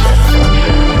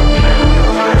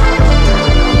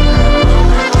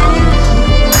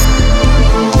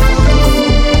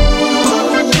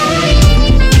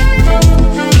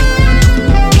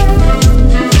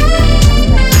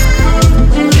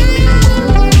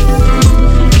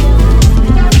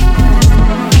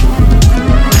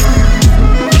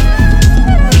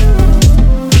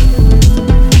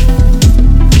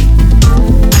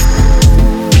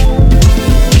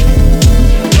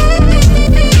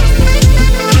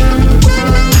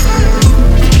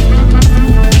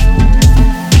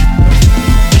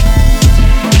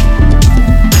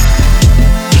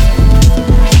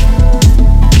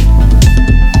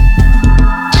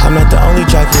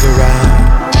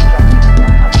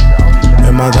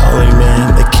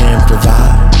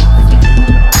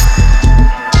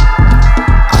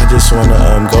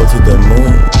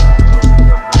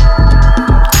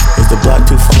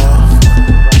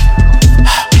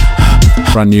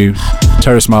 Brand new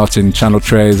Terrace Martin, Channel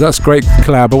Tres. That's a great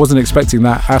collab. I wasn't expecting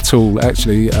that at all,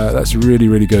 actually. That's really,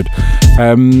 really good.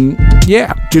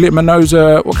 Yeah, Juliet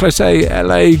Mendoza, what can I say?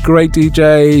 LA, great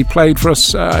DJ, played for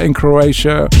us in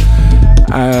Croatia.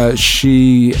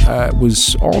 She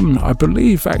was on, I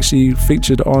believe, actually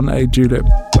featured on a Julio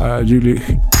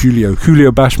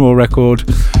Bashmore record.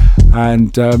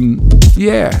 And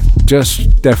yeah,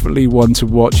 just definitely one to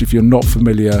watch. If you're not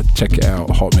familiar, check it out.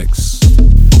 Hot Mix.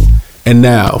 And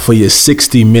now for your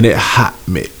 60-minute hot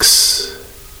mix.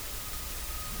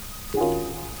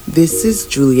 This is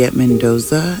Juliet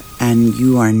Mendoza, and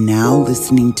you are now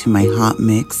listening to my hot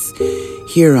mix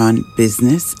here on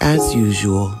Business as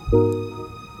Usual.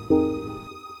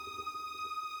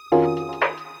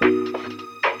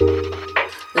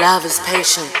 Love is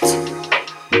patient.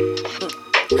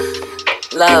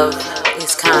 Love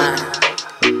is kind.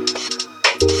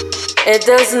 It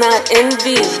does not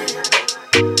envy.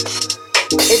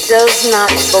 It does not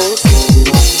boast.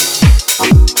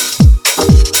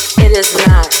 It is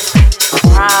not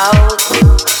proud.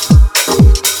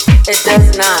 It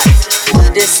does not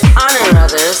dishonor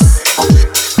others.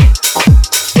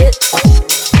 It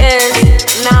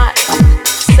is not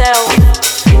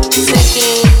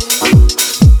self-seeking.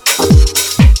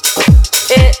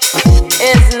 It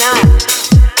is not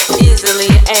easily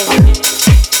angry.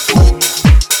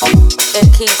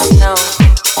 It keeps no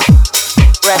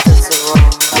records of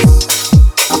wrongs.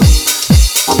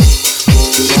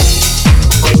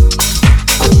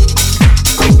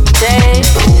 Take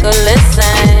a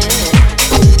listen.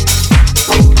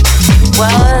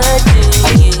 What do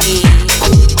you eat?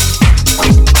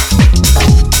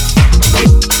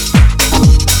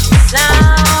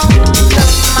 Sound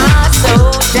of my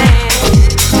soul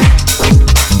dance.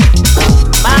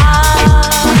 My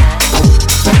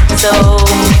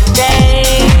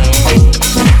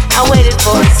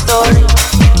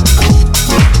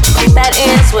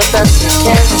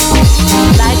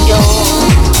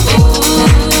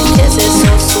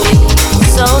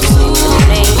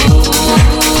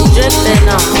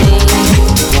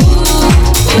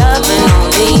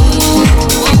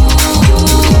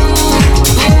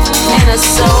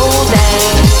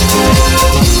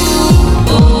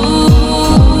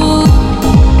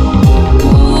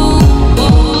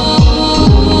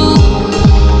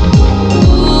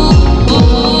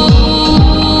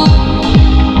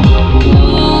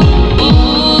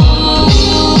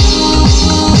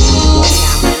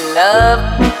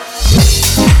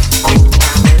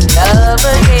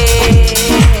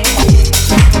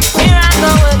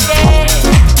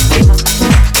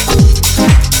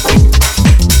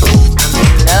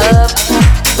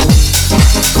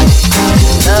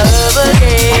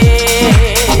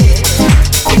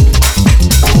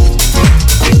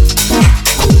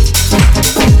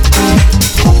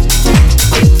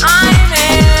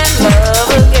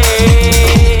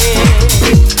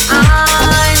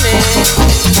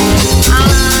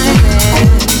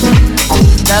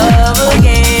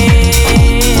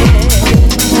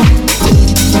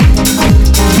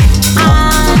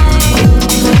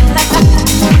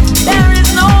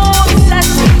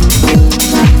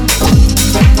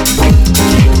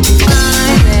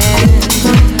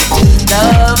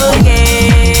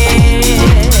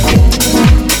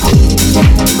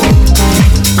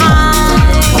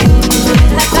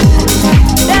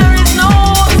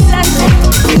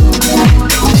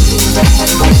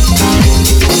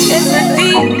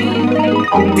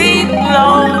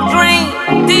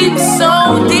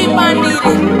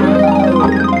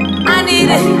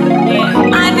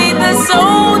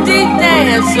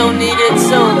need it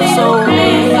so bad.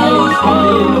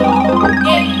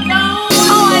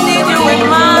 Oh, I need you in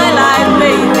my life,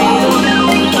 baby.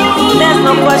 There's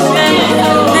no question,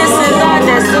 this is our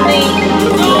destiny.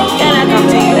 Can I come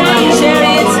to you on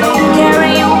chariots,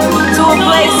 carry you to a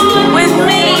place with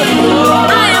me?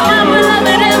 I am my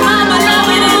beloved and my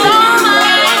beloved is all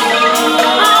mine,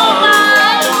 all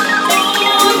mine.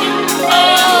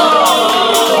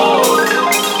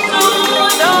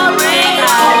 Soaring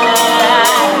high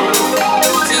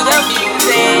to the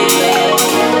music.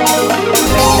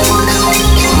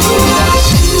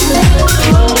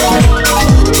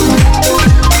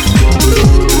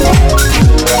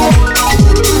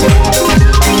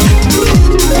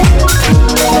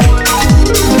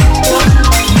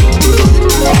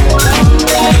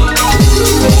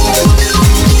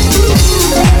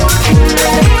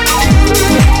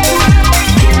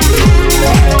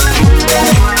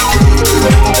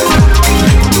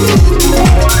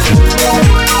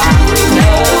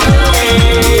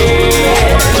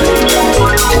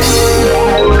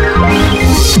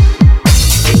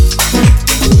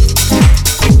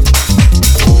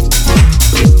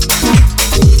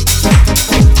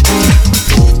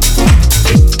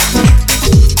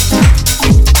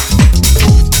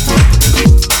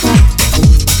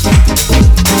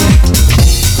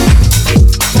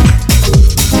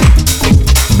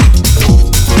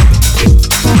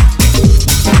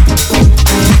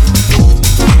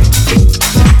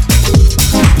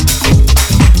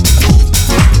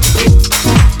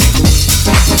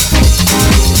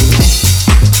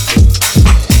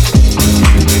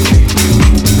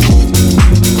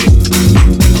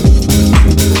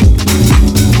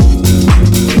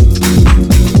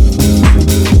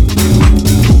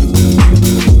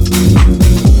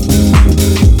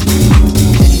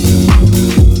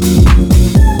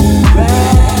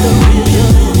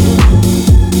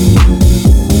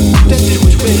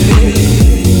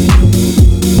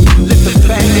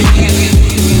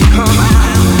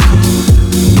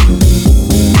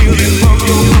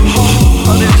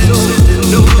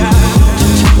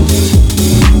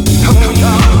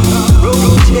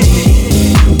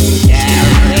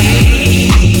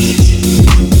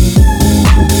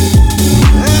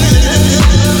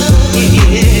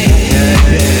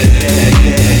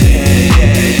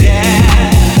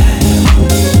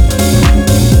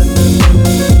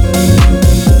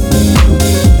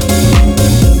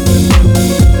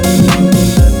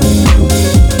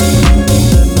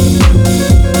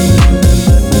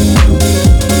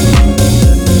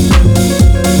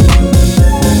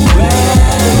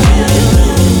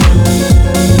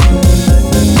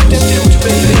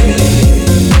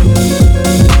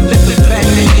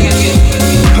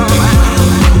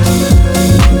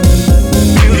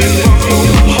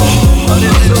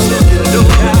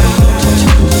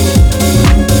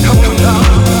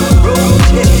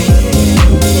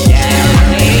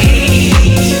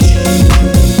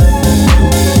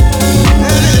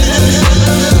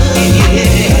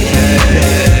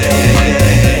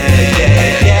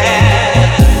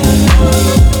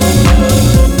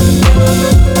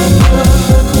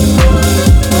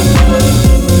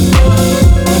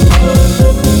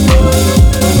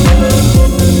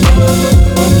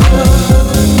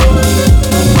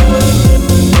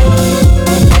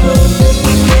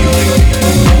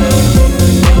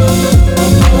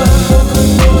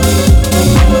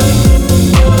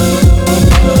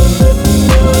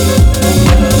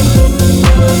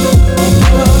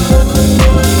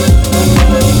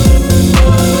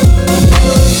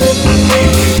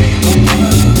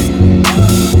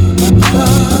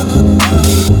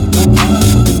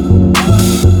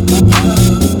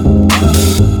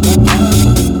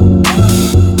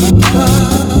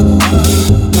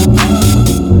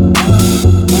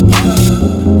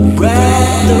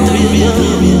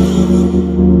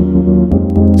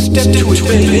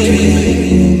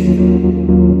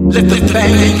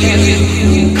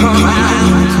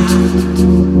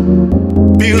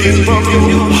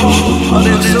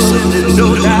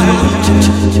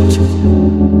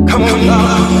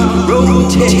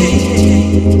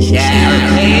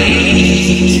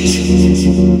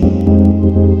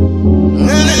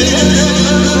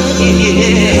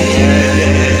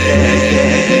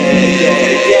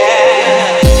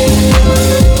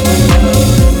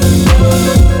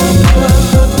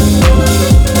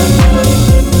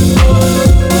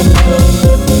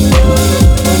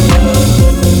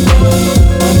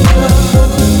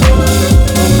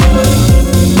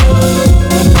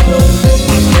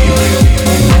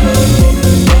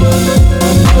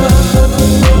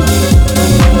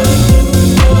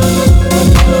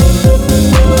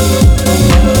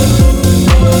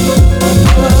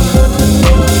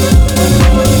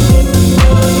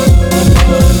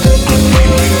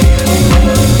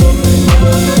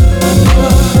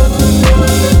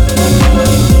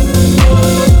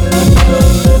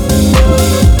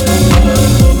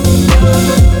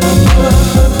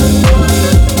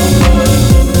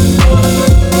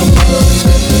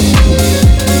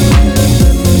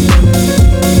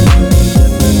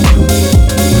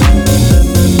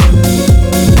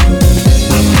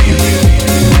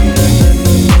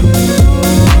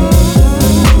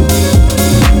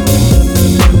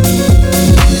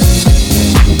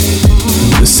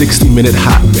 60-minute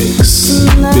hot mix.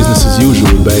 Business as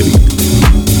usual, baby.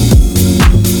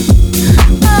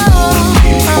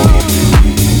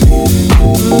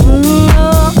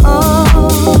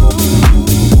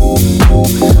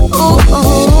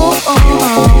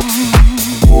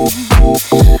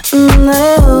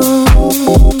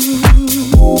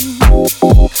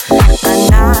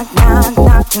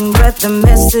 And read the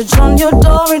message on your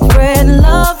door. It read,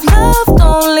 love, love,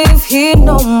 don't leave here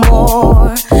no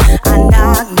more. I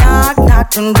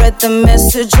knocked and read the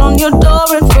message on your door.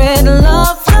 It read,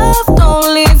 love, love,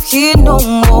 don't leave here no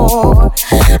more.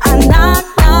 I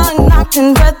knocked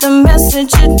and read the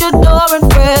message at your door. It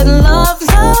read, love,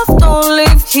 love, don't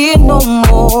leave here no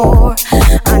more.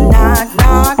 I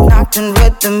knocked and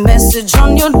read the message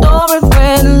on your door. It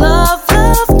read, love,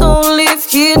 love, don't leave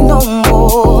here no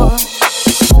more.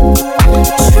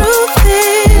 Truth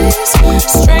is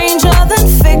stranger than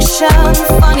fiction.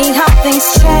 Funny how things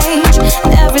change.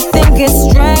 Everything gets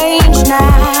strange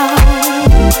now,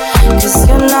 'cause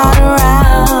you're not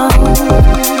around.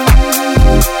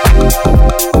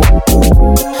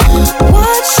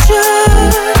 What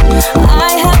should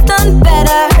I have done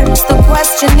better? It's the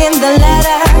question in the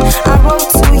letter I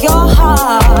wrote to your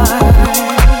heart,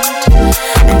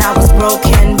 and I was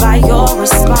broken by your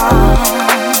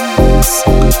response.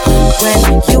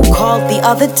 When you called the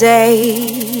other day,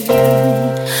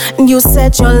 you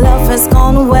said your love has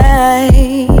gone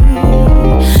away.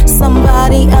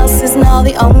 Somebody else is now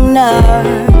the owner,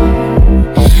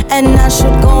 and I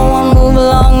should go and move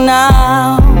along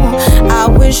now. I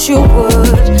wish you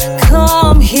would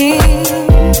come here,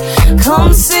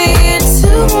 come see it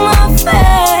to my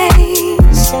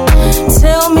face.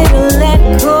 Tell me to let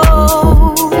go,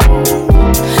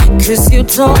 'cause you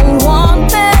don't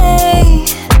want me.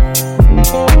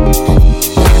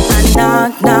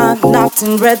 Knocked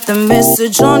and read the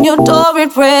message on your door.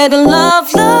 It read, love,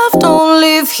 love, don't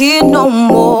live here no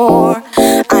more.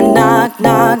 I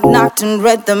knocked and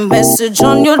read the message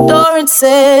on your door. It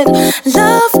said,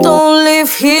 love, don't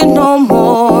live here no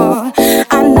more.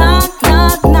 I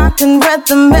knocked and read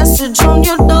the message on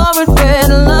your door. It read,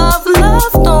 love,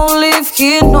 love, don't live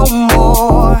here no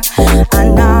more. I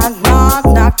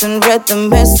knocked and read the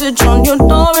message on your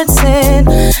door. It said,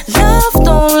 love,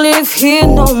 don't live here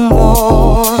no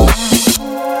more.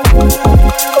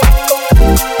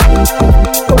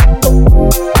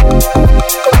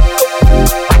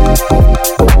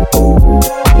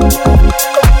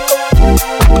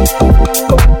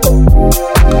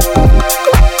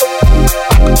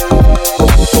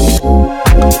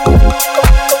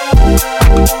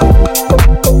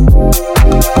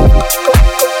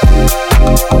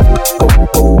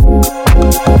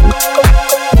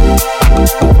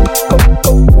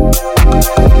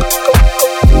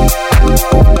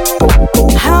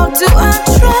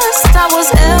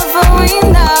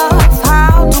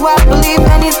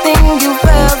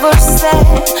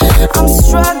 I'm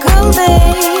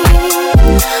struggling,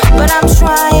 but I'm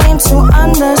trying to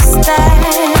understand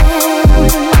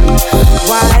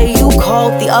why you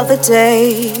called the other day.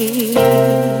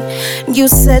 You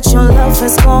said your love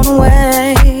has gone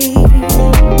away.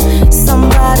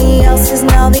 Somebody else is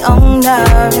now the owner,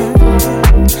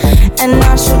 and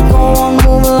I should go and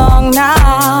move along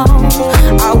now.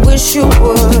 I wish you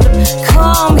would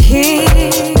come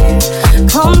here,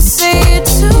 come see it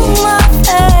to my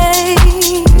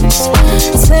face.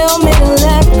 Tell me to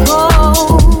let go,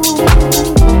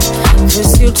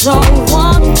 'cause you don't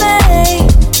want me.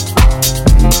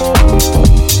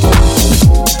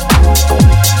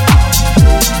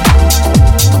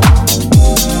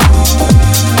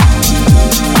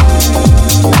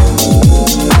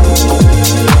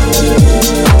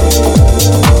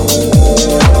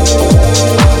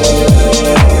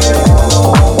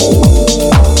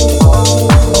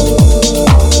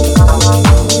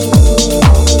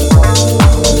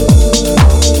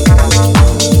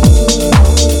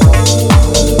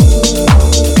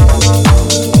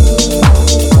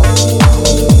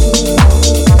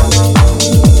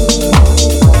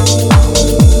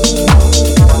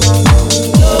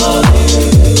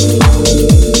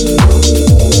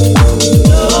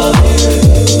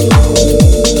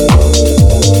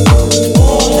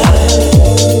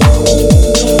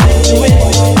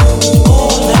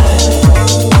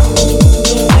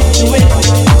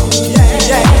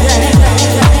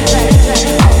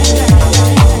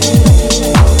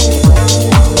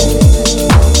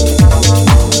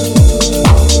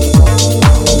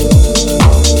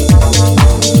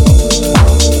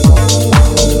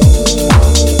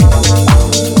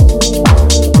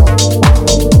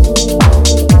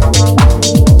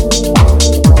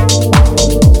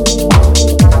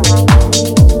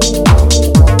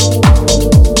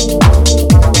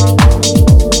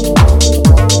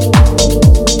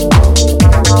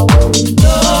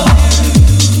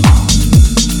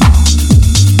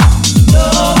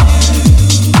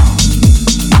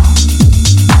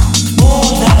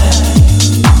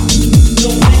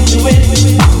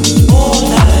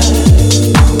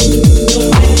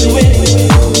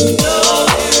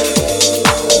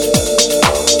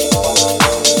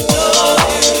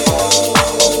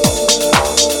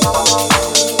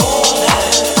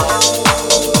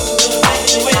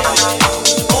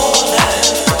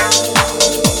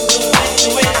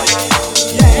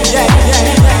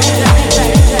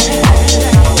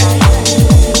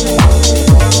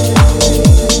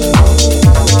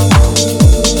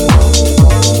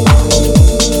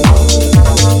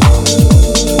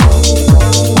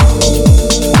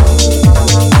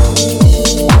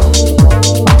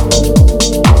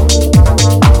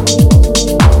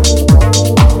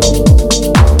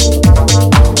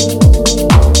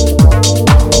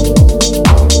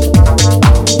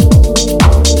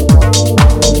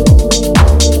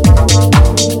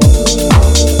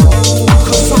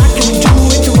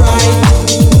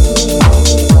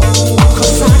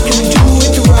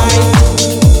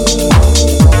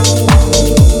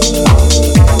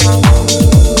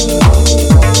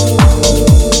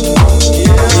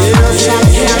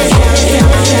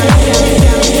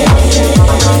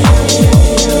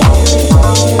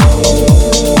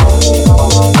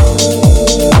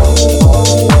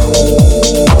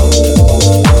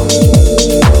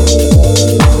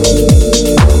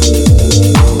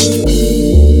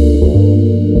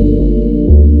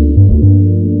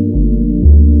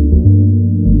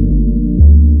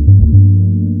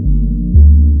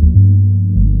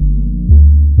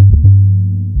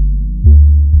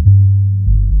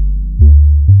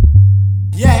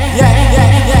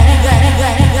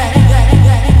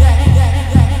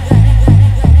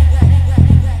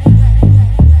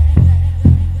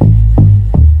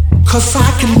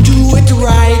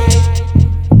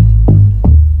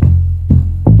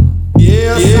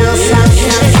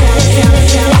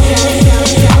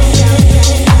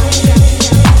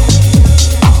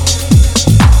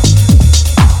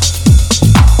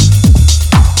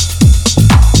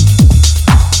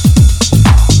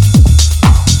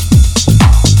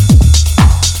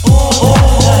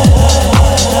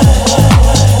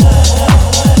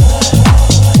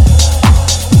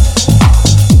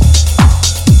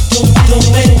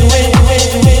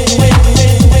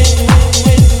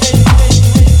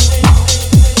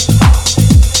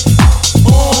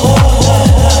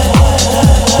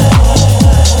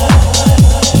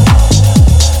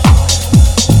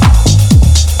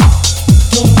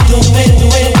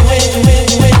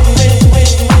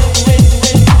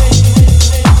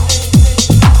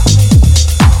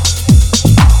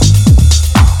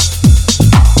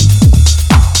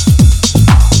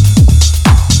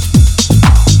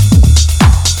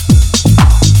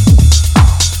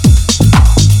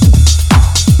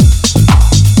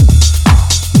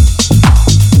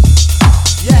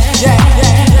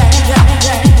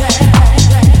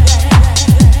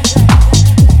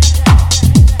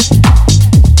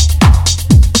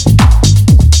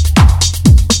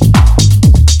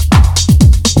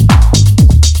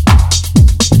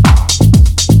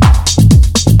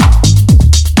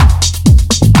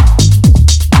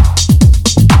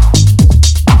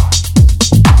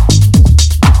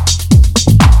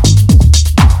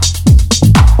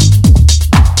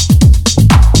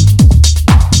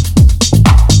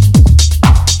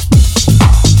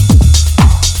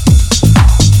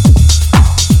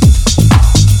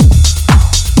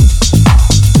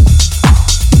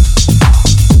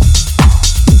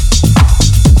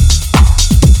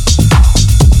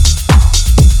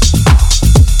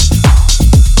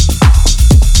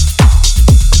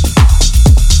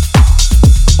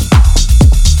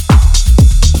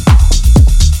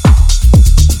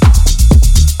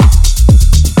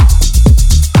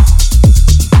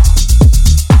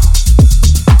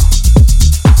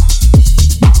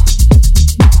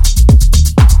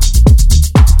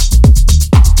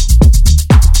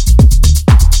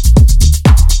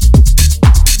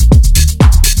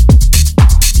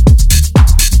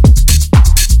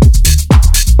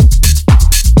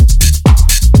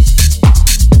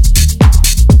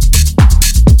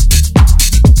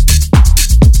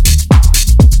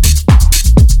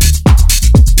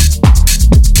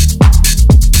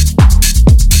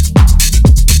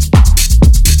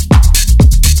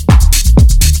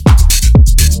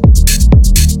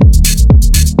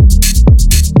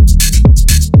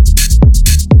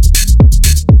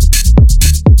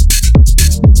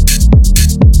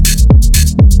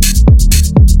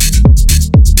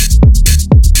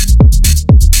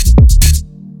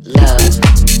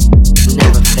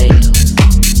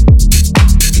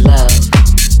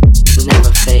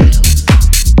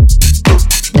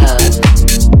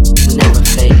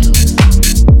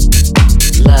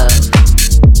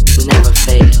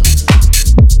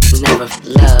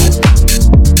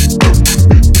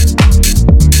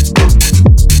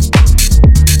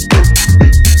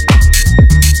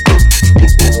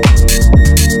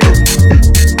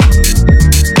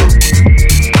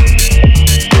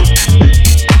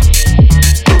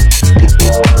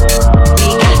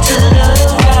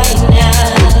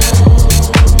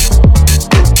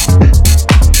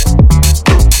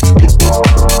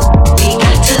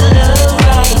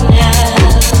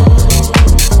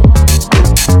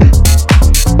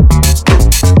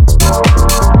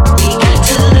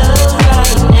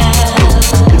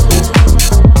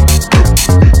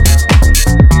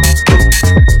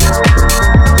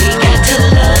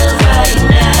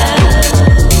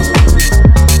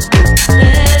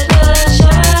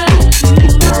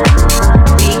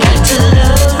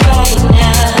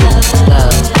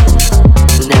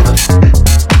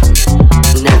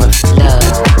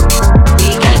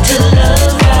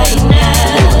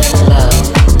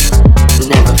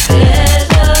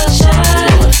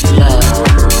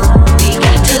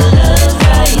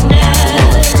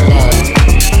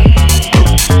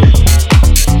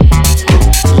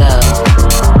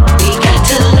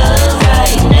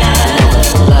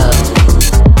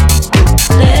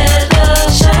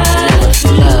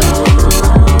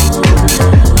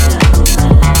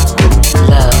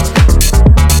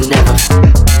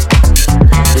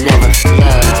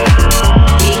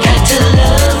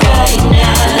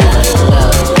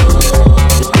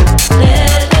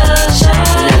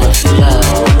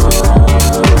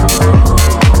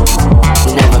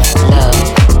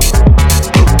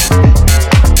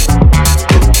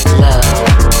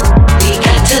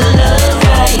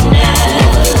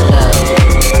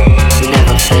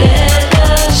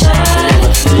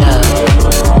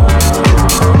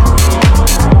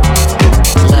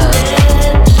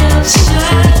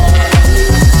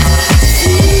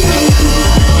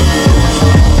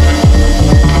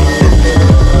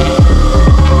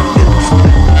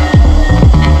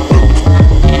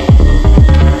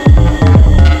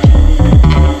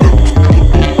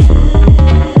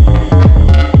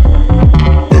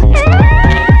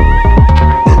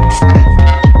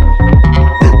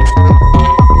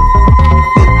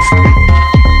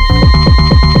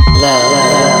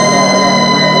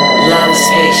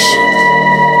 patient.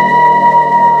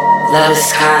 Love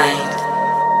is kind.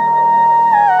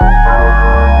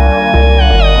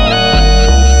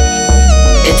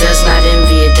 It does not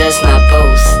envy, it does not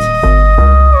boast.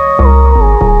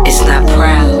 It's not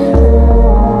proud.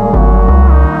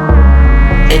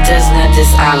 It does not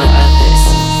dishonor others.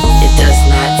 It does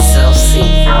not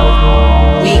self-seek.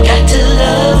 We got to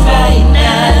love right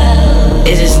now.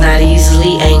 It is not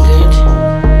easily angered.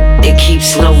 It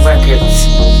keeps no records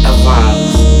of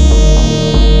wrongs.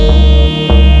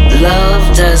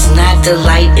 Love does not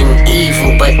delight in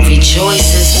evil, but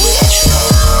rejoices with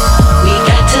truth. We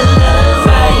got to love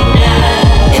right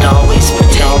now. It always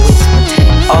protects,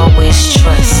 always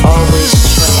trusts, always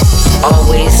trusts,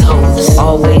 always hopes,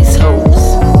 always hopes,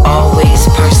 always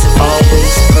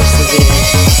perseveres,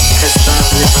 cause love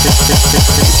lives.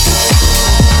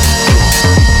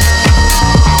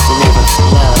 We never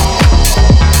love,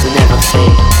 we never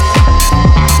fail,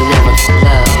 we never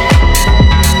love,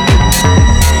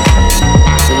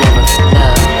 we never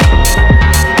love.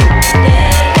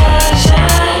 Never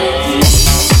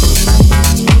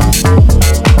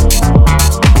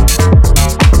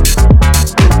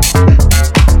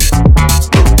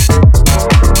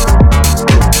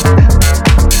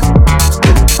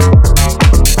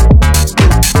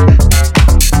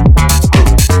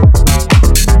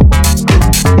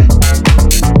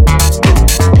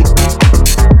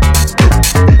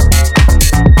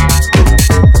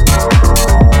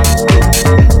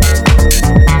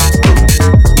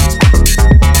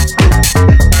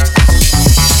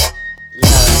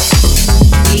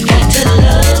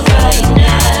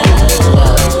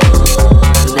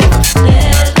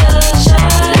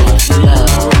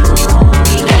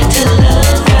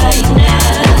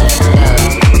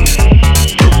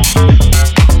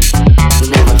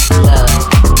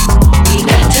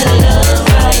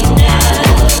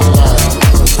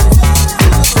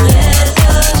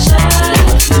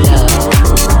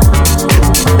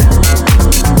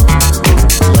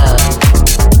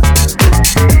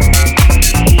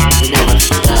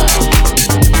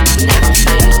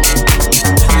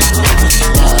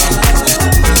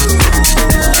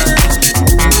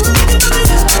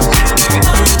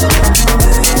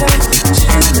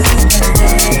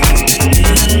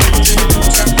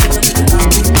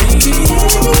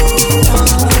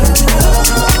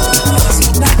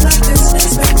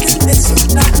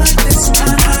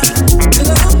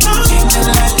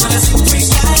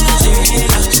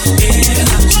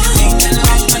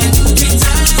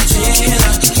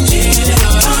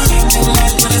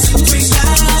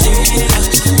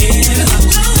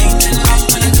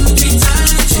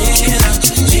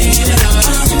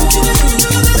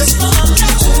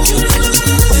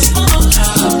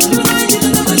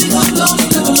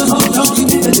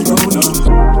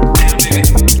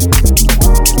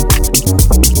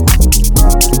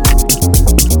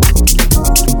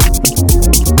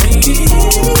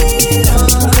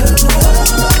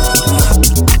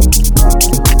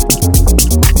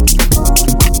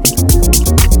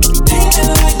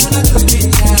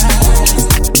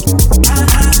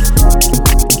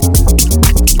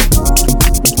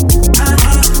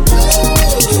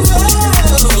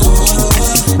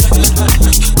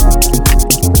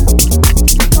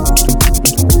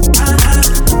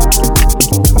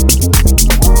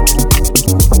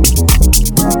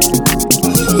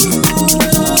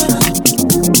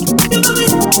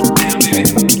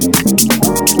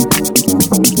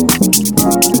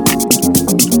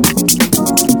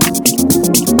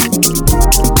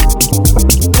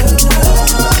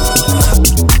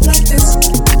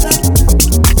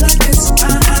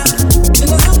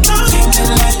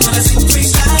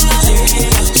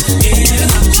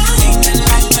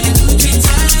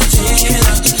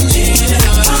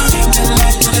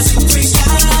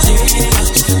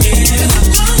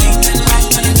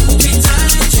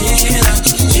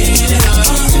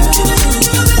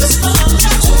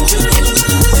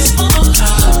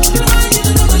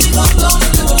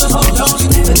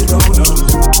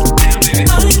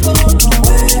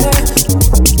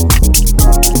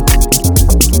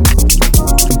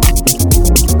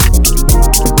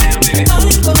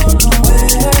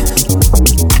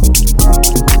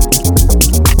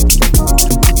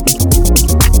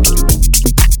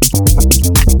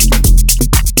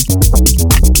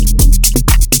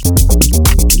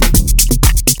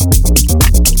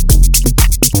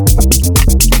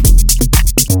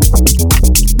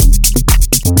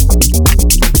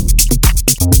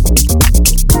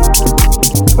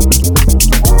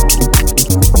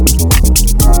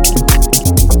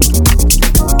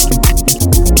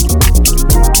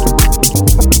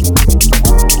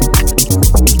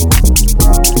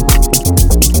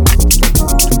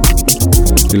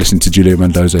You're listening to Juliet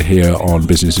Mendoza here on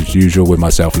Business as Usual with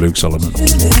myself, Luke Solomon.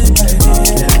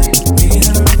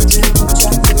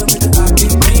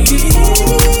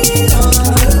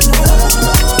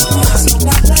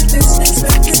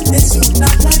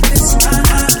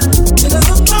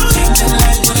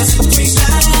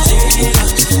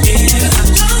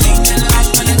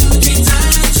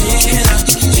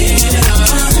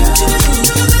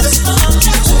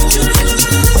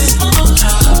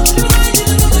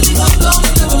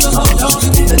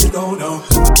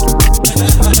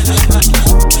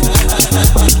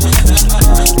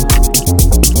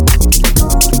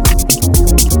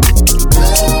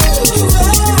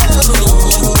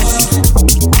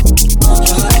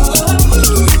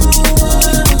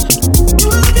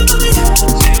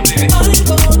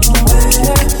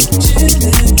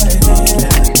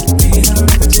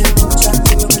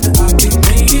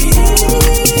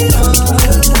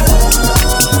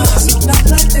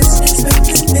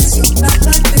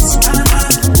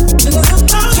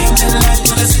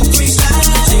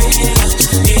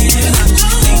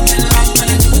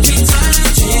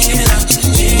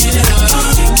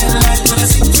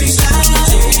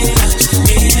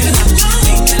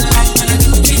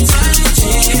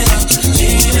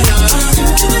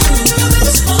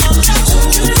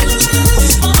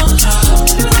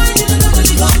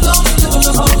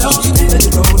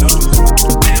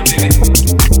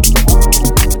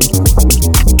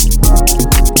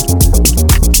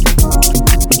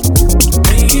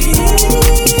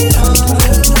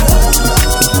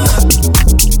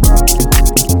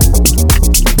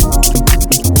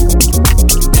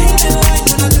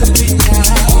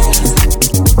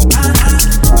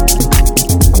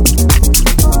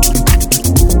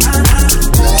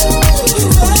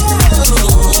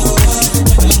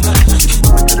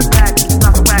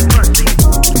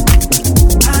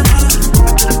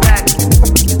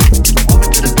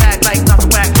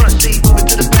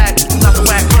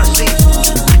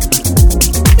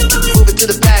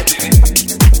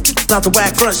 Out the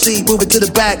whack front seat, move it to the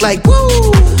back like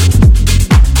woo.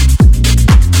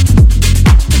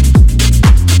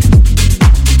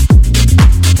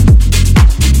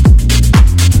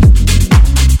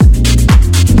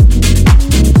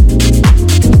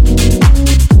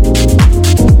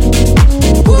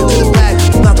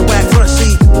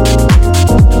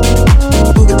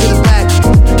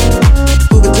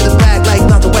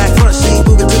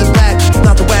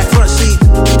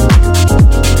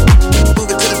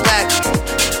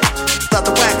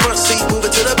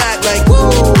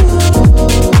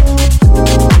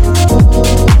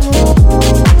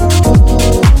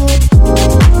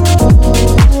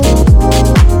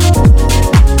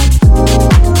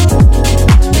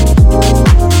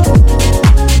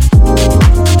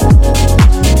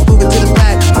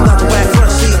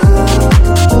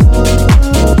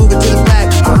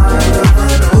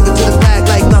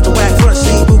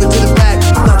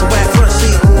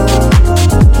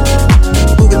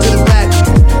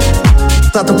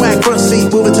 Out the whack front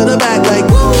seat, move it to the back like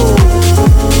woo.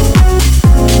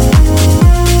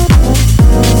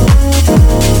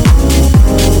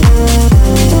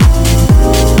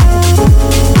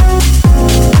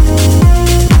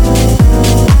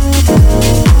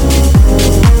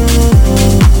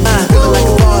 Feeling like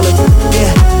a baller,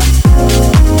 yeah.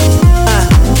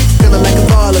 Feeling like a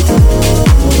baller.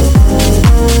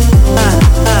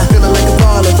 Feeling like a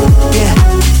baller, yeah.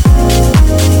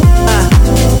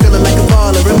 Feeling like a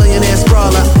baller, a millionaire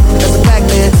sprawler. That's a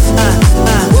Pac-Man.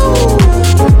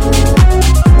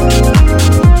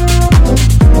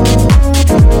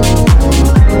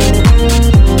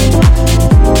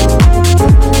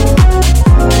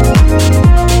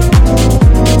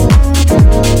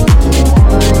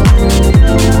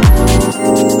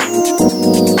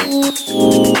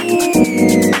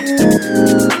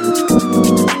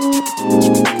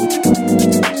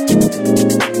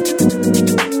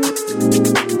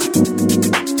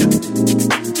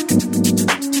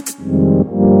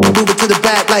 Move it to the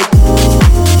back like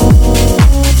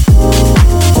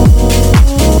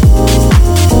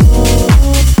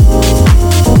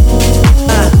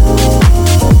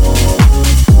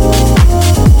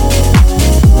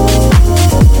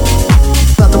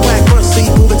out the whack front seat,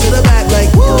 move it to the back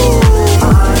like woo.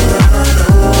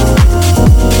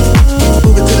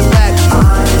 Move it to the back.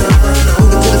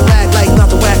 Move it to the back like not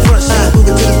the whack front seat. Move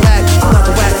it to the back, not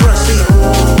the whack front seat.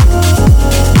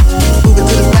 Move it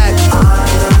to the back.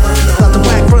 Out the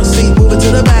whack front seat.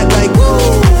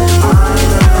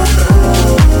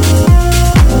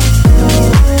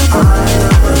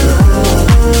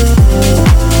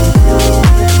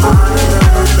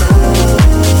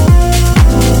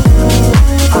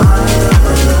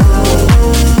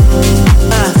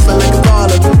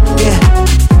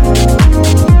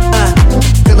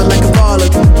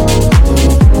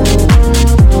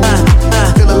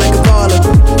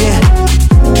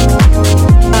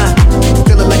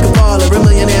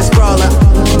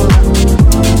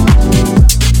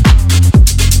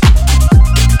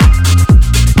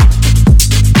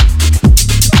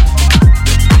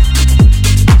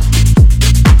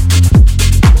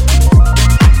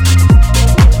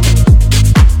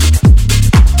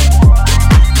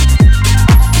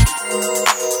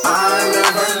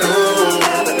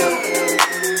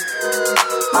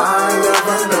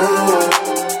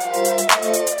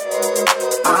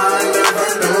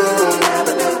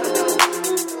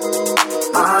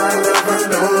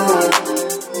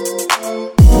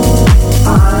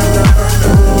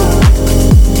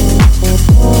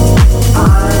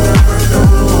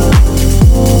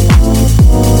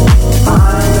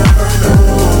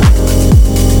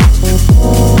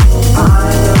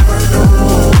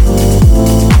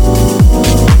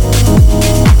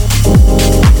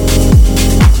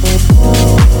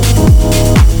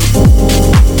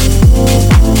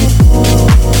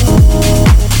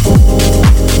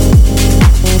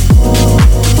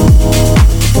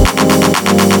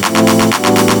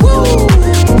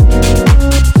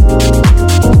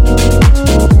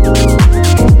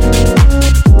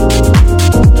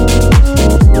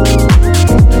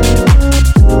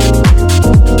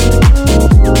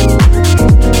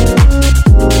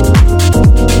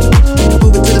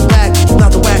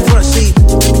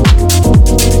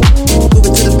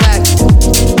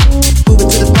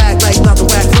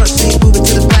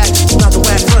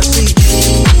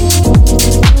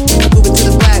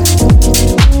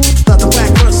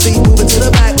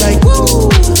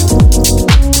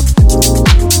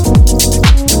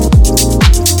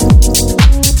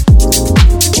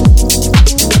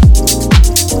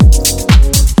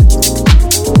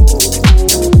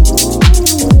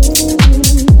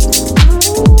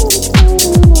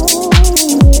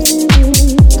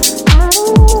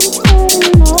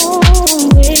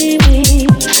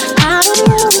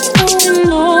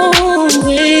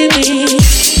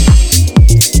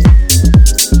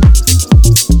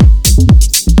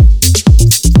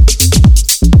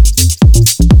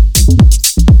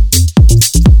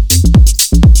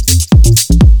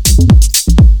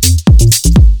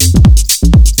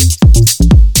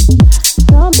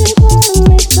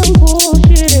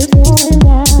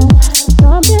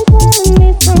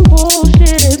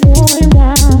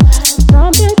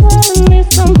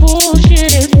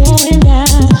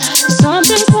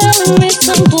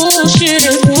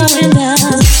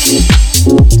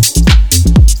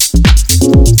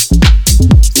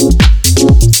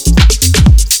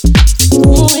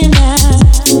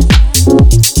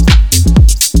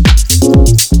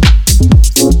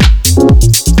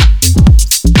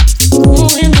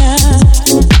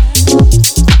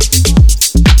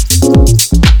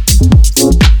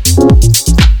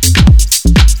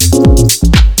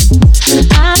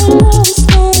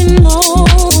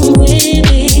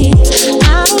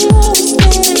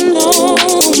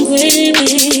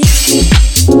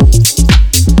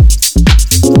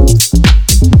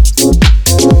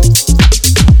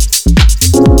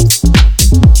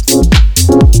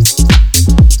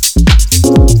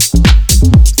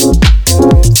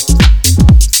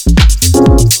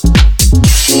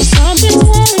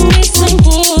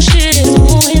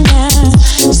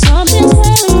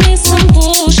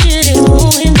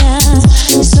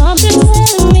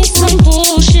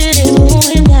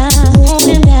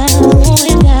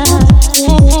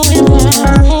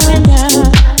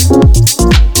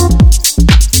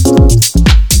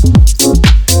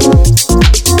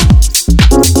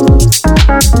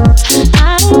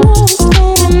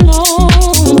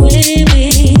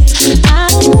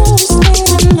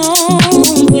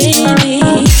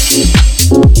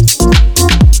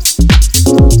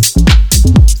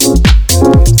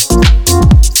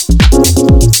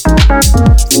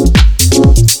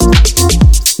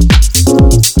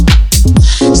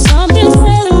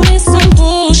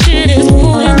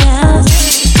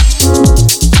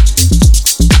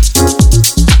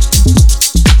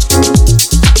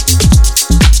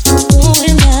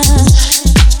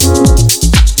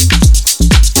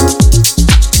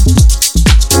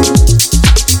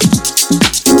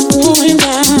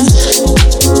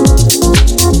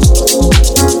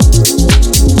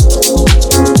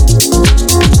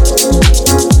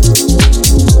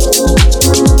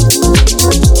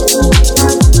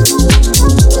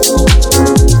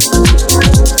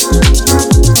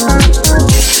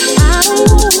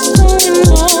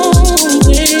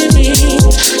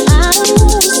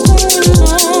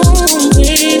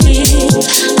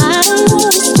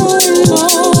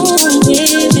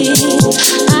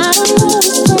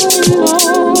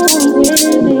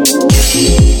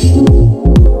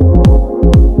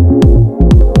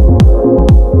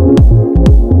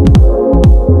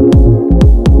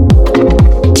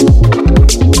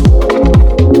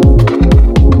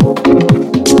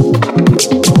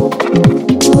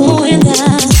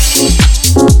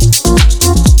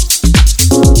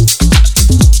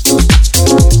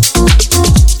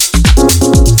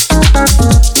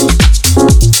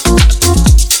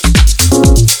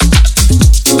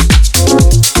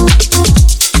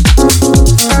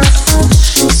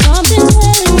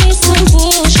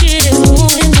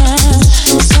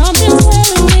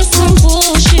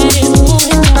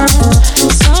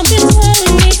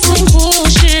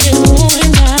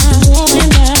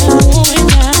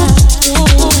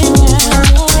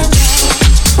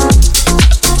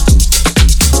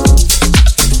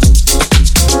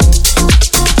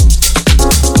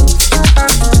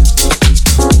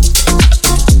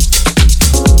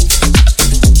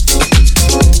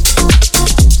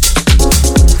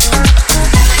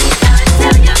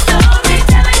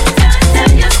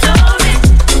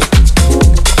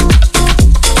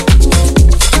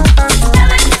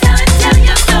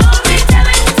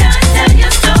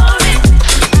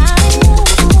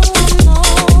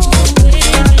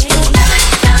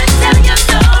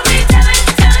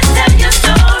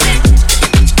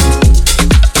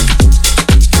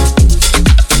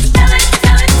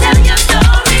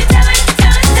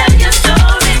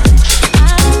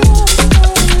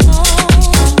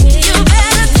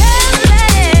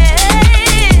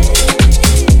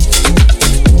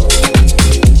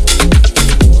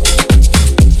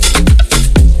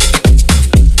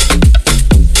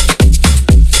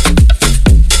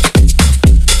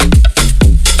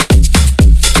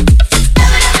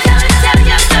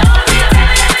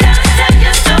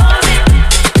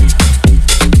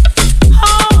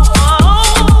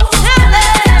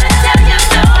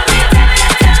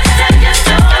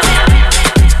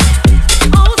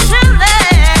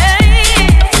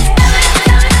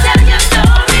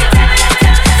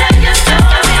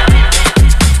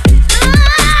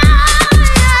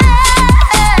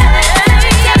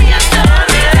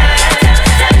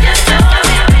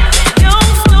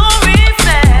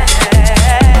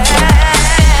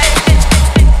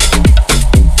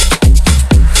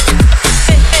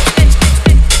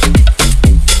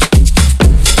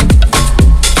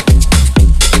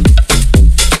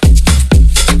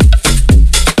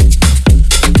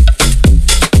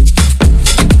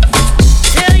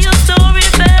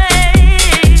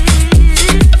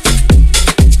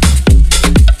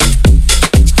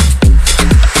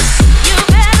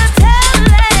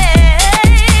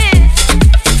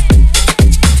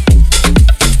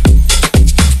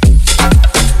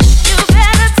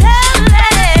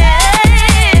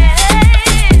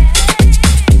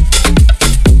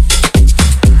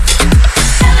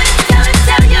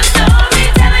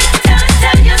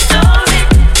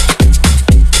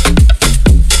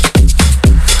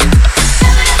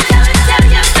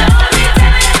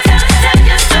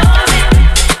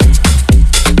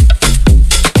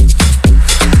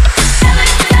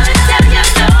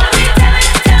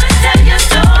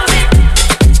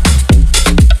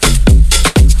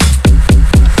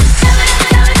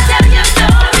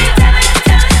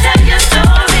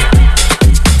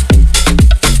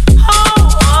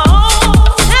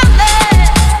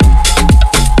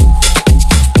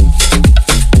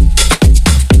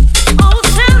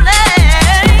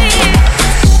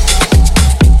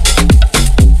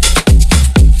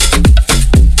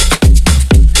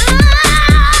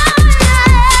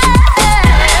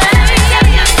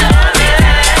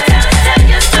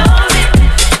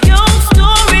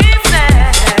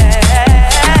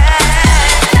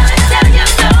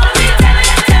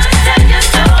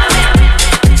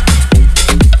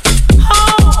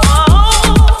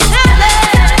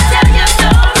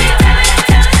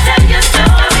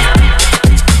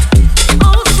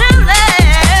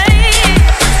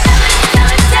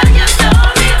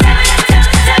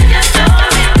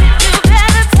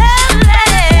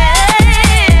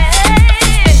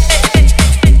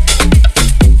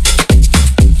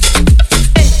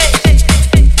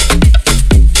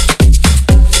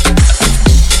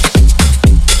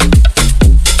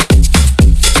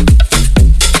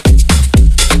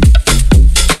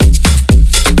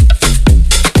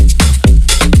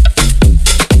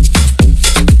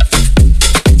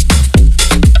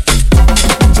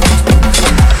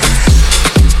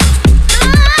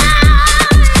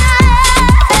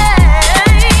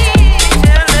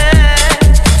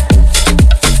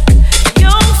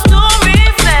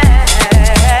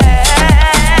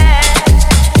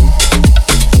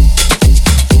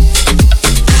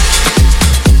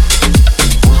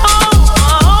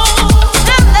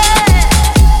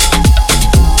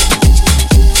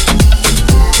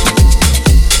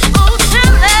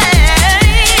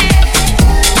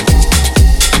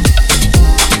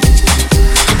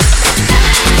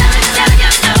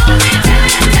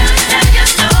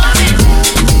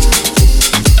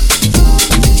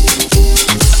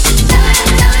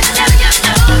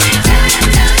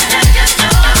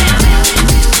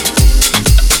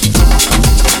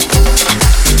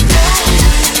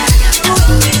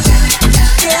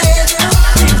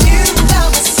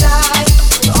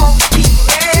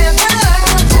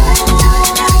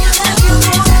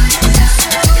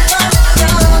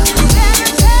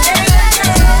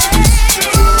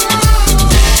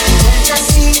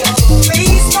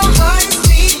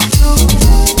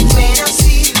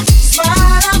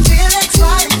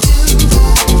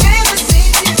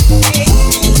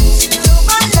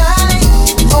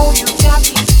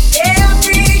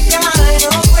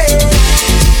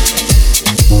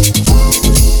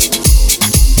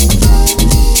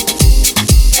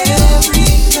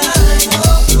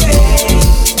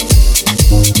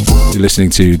 You're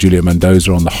listening to Juliet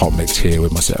Mendoza on the Hot Mix here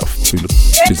with myself.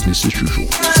 Business as usual.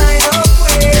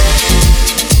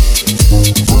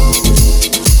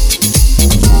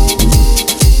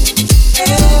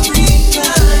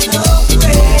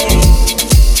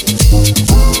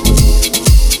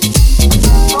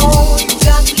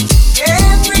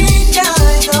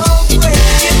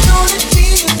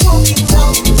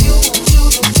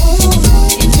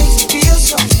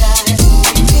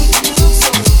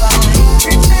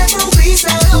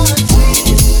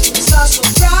 Start so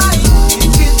bright, it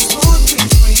feels good,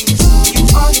 we free.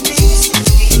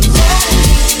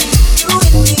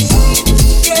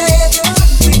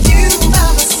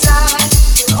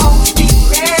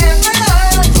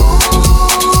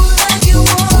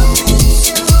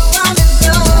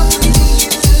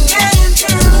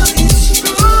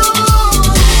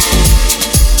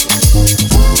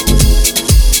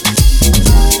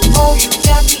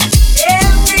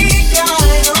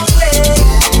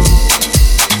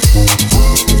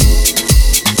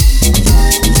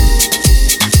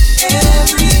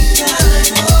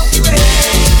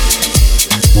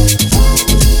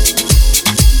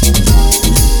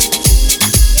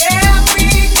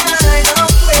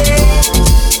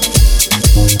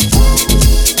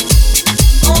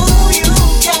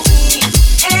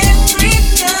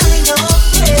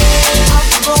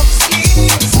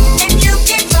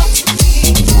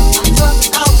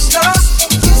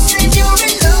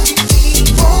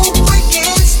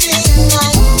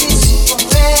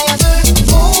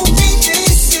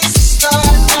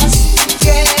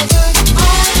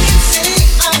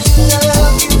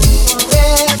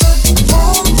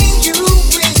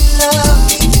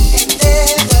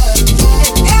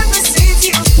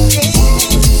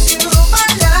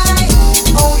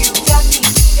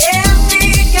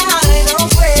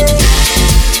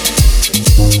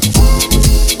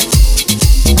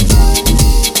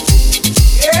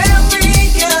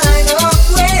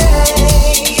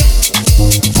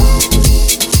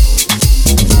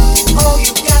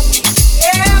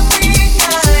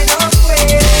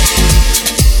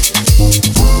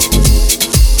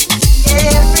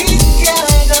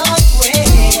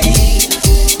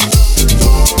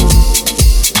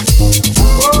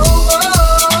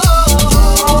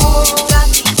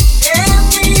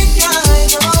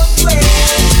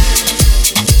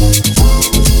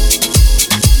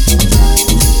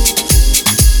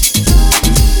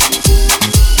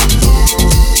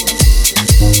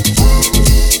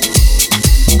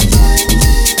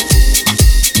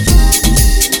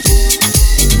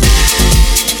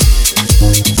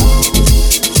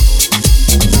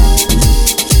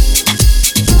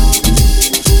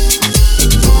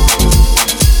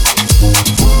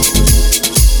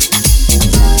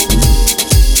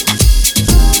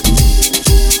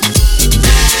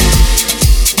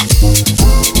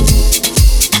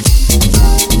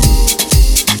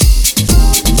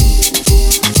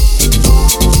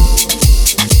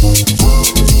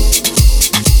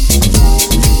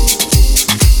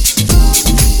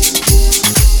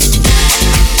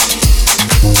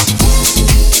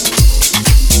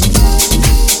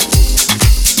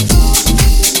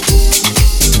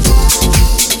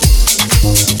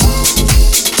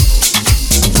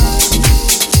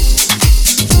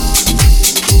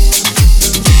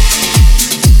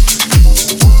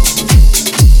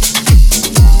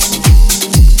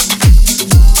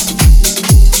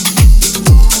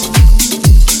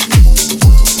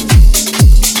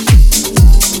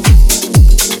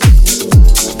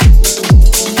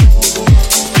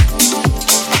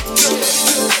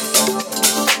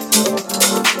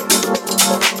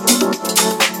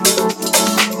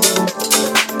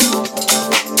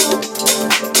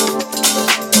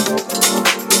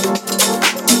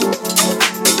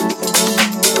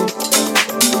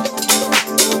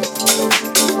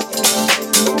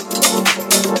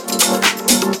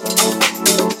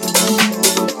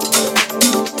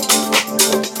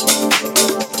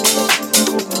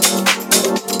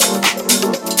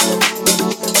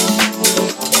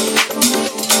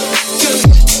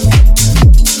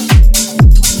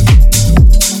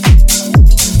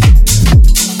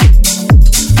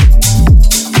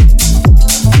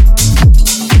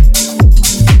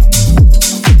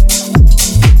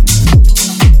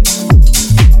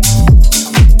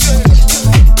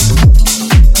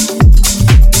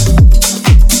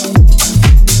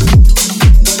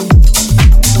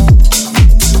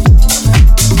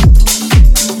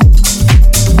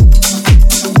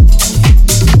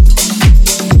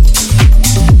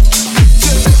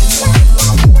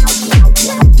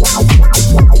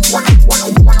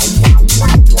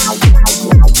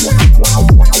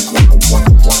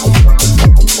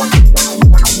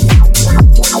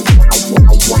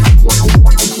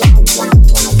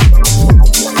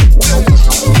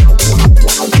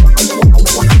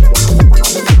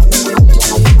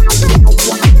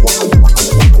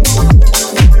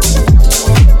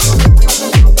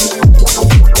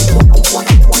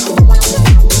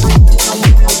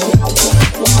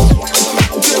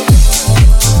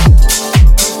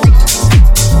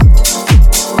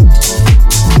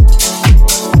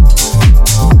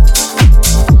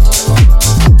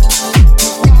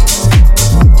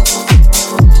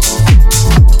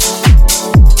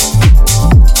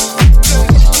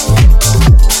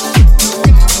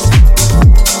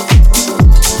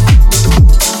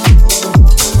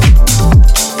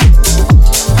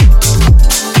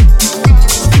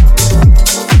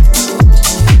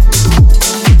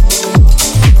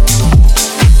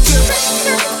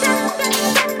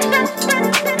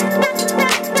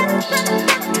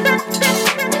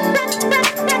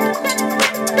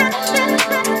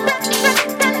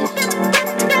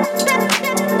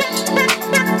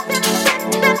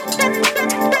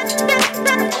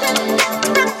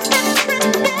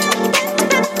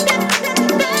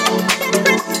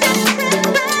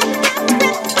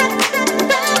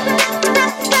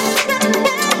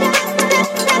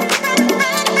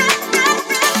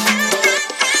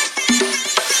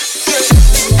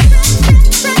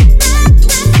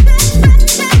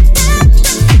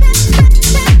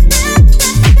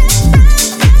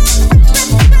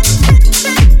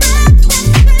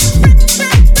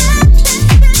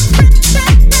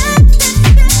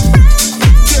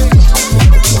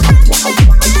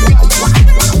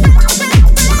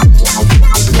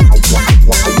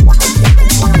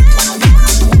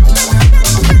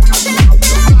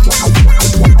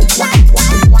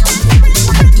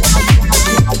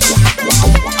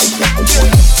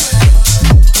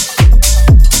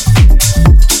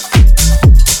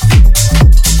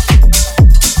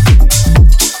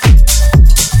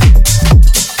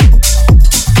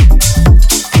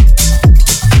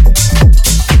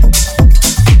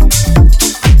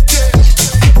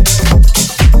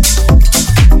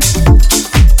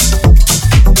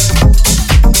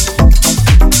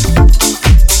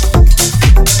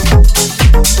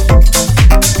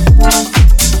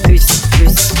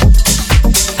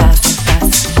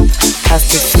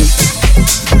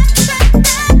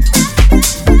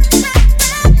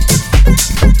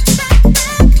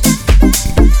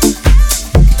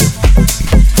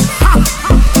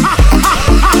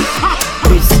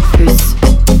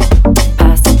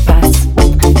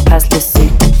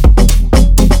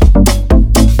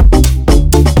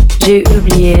 J'ai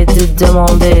oublié de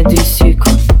demander du sucre.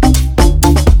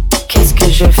 Qu'est-ce que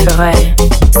je ferais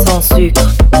sans sucre?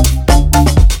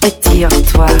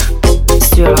 Étire-toi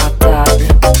sur la table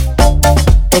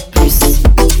et plus.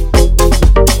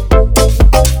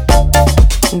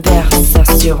 Verse ça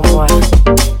sur moi.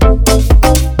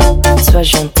 Sois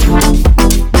gentil.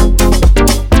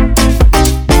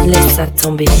 Laisse ça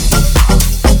tomber.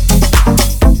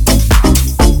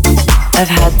 I've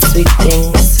had sweet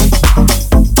things.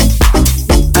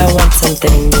 I want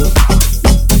something new.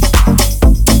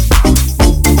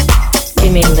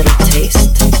 Give me a little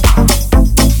taste.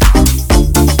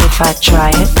 If I try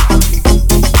it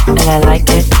and I like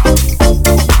it,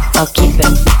 I'll keep it.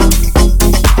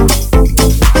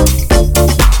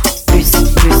 Plus,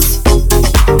 plus,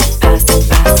 passe,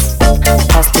 passe,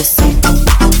 passe le sucre.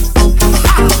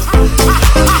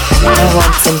 I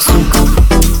want some sucre.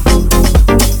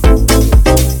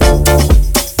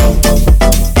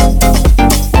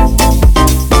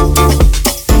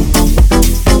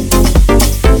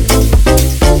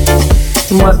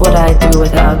 What would I do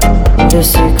without the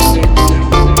sucre?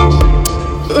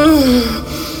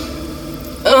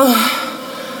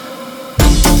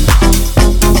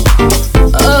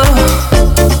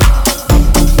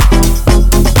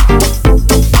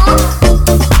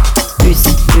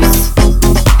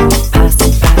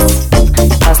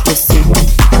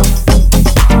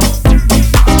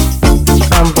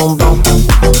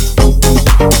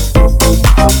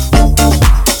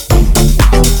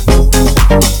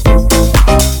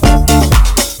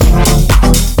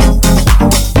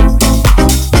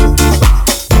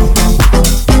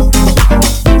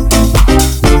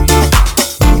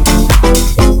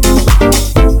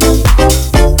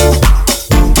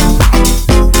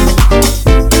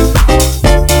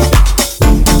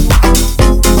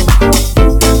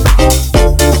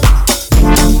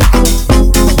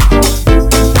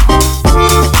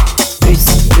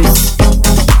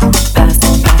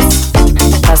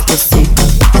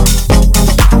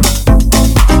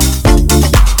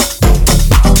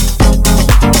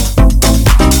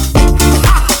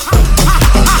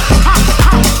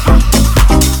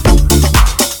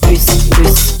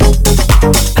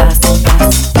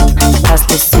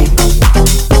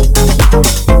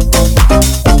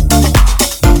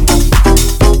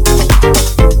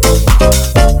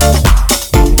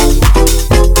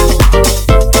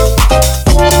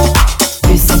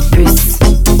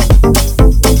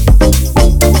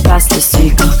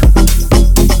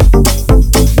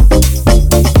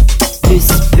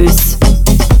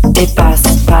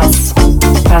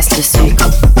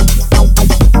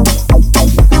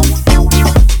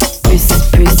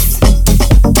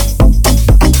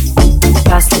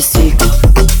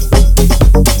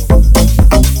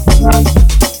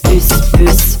 Plus,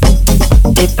 plus,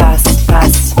 passe,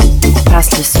 passe,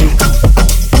 passe le sucre.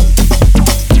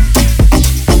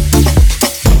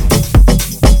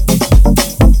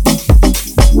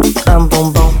 Un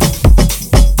bonbon.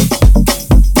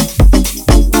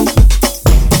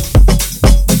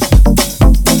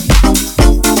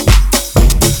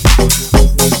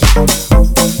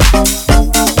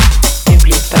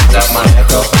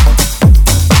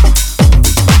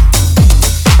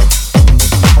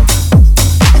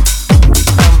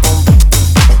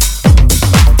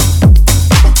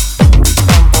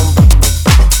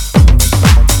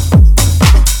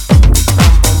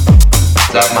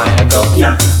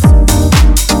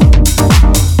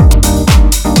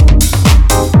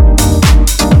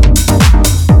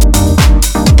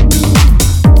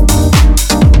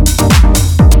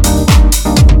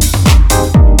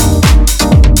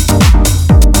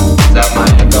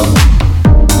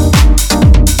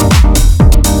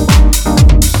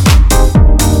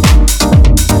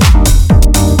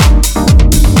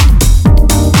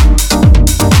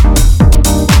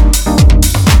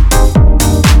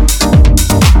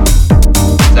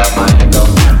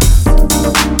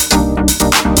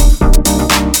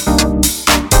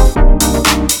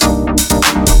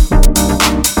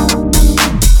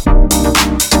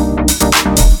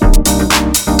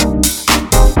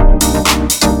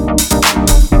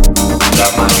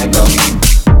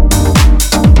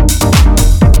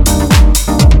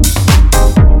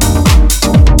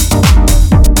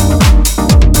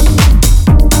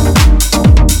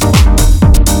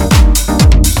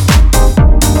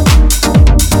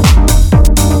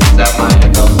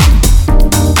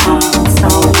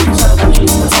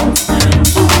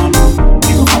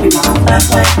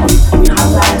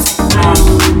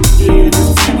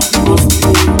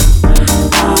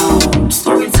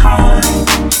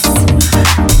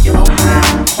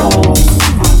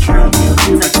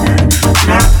 Things like that.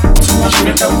 Not too much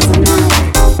makeup because I'm not.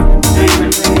 I ain't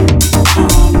ready for it.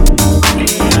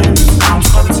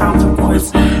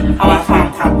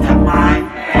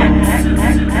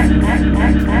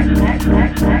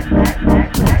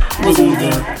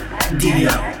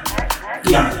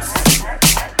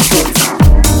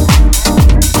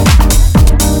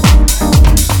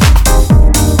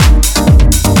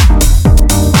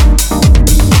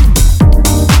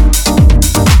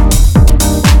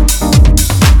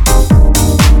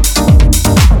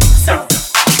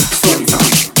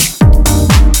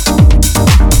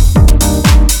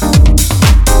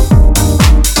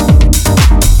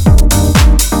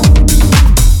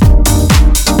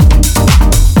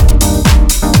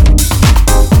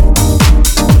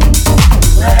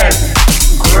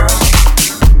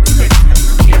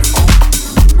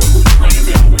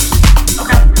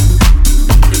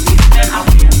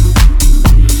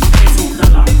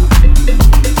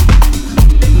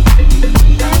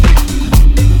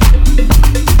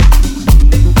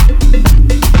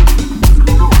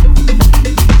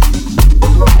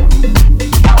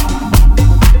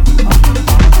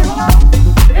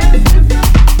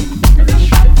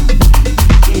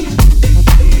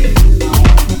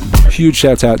 Huge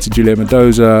shout out to Juliet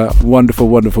Mendoza. Wonderful,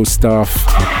 wonderful stuff.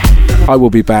 I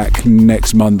will be back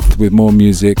next month with more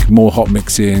music, more hot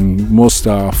mixing, more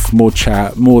stuff, more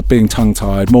chat, more being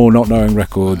tongue-tied, more not knowing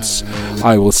records.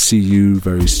 I will see you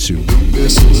very soon.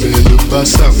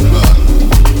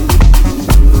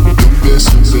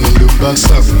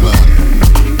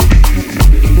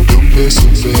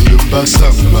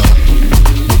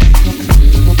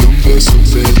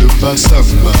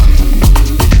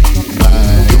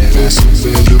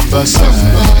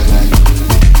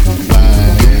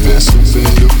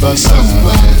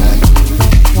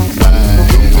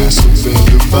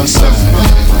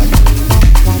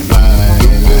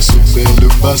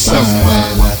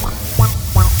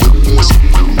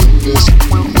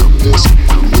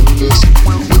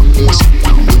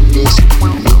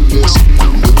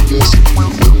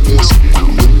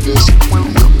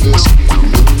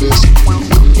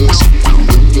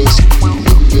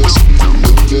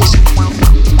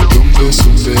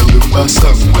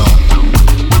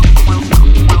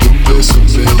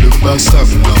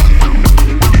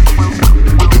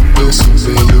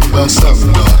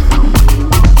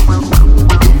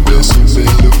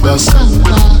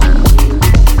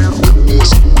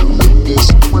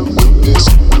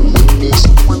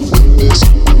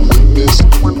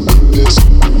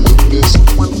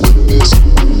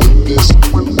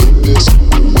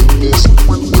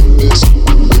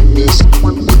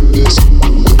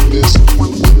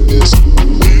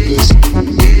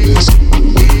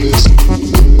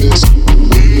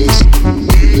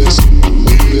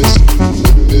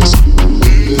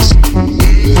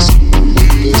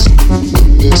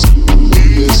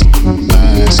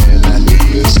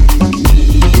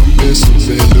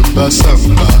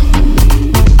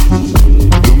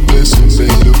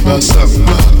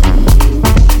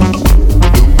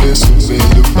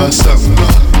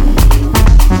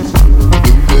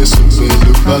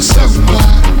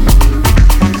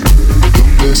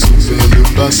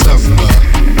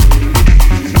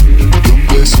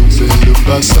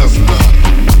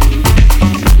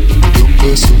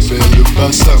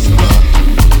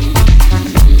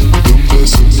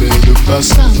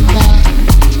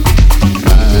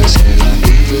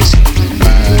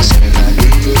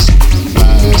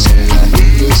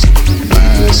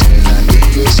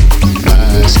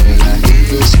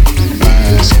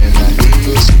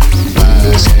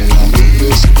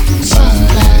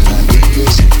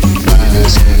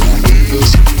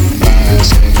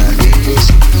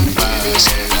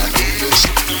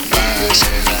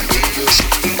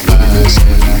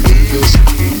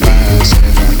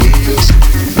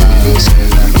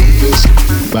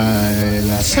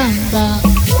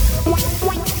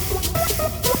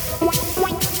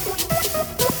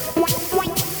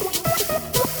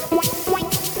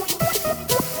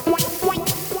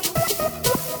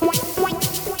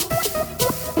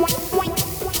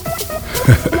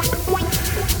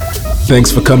 Thanks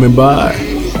for coming by.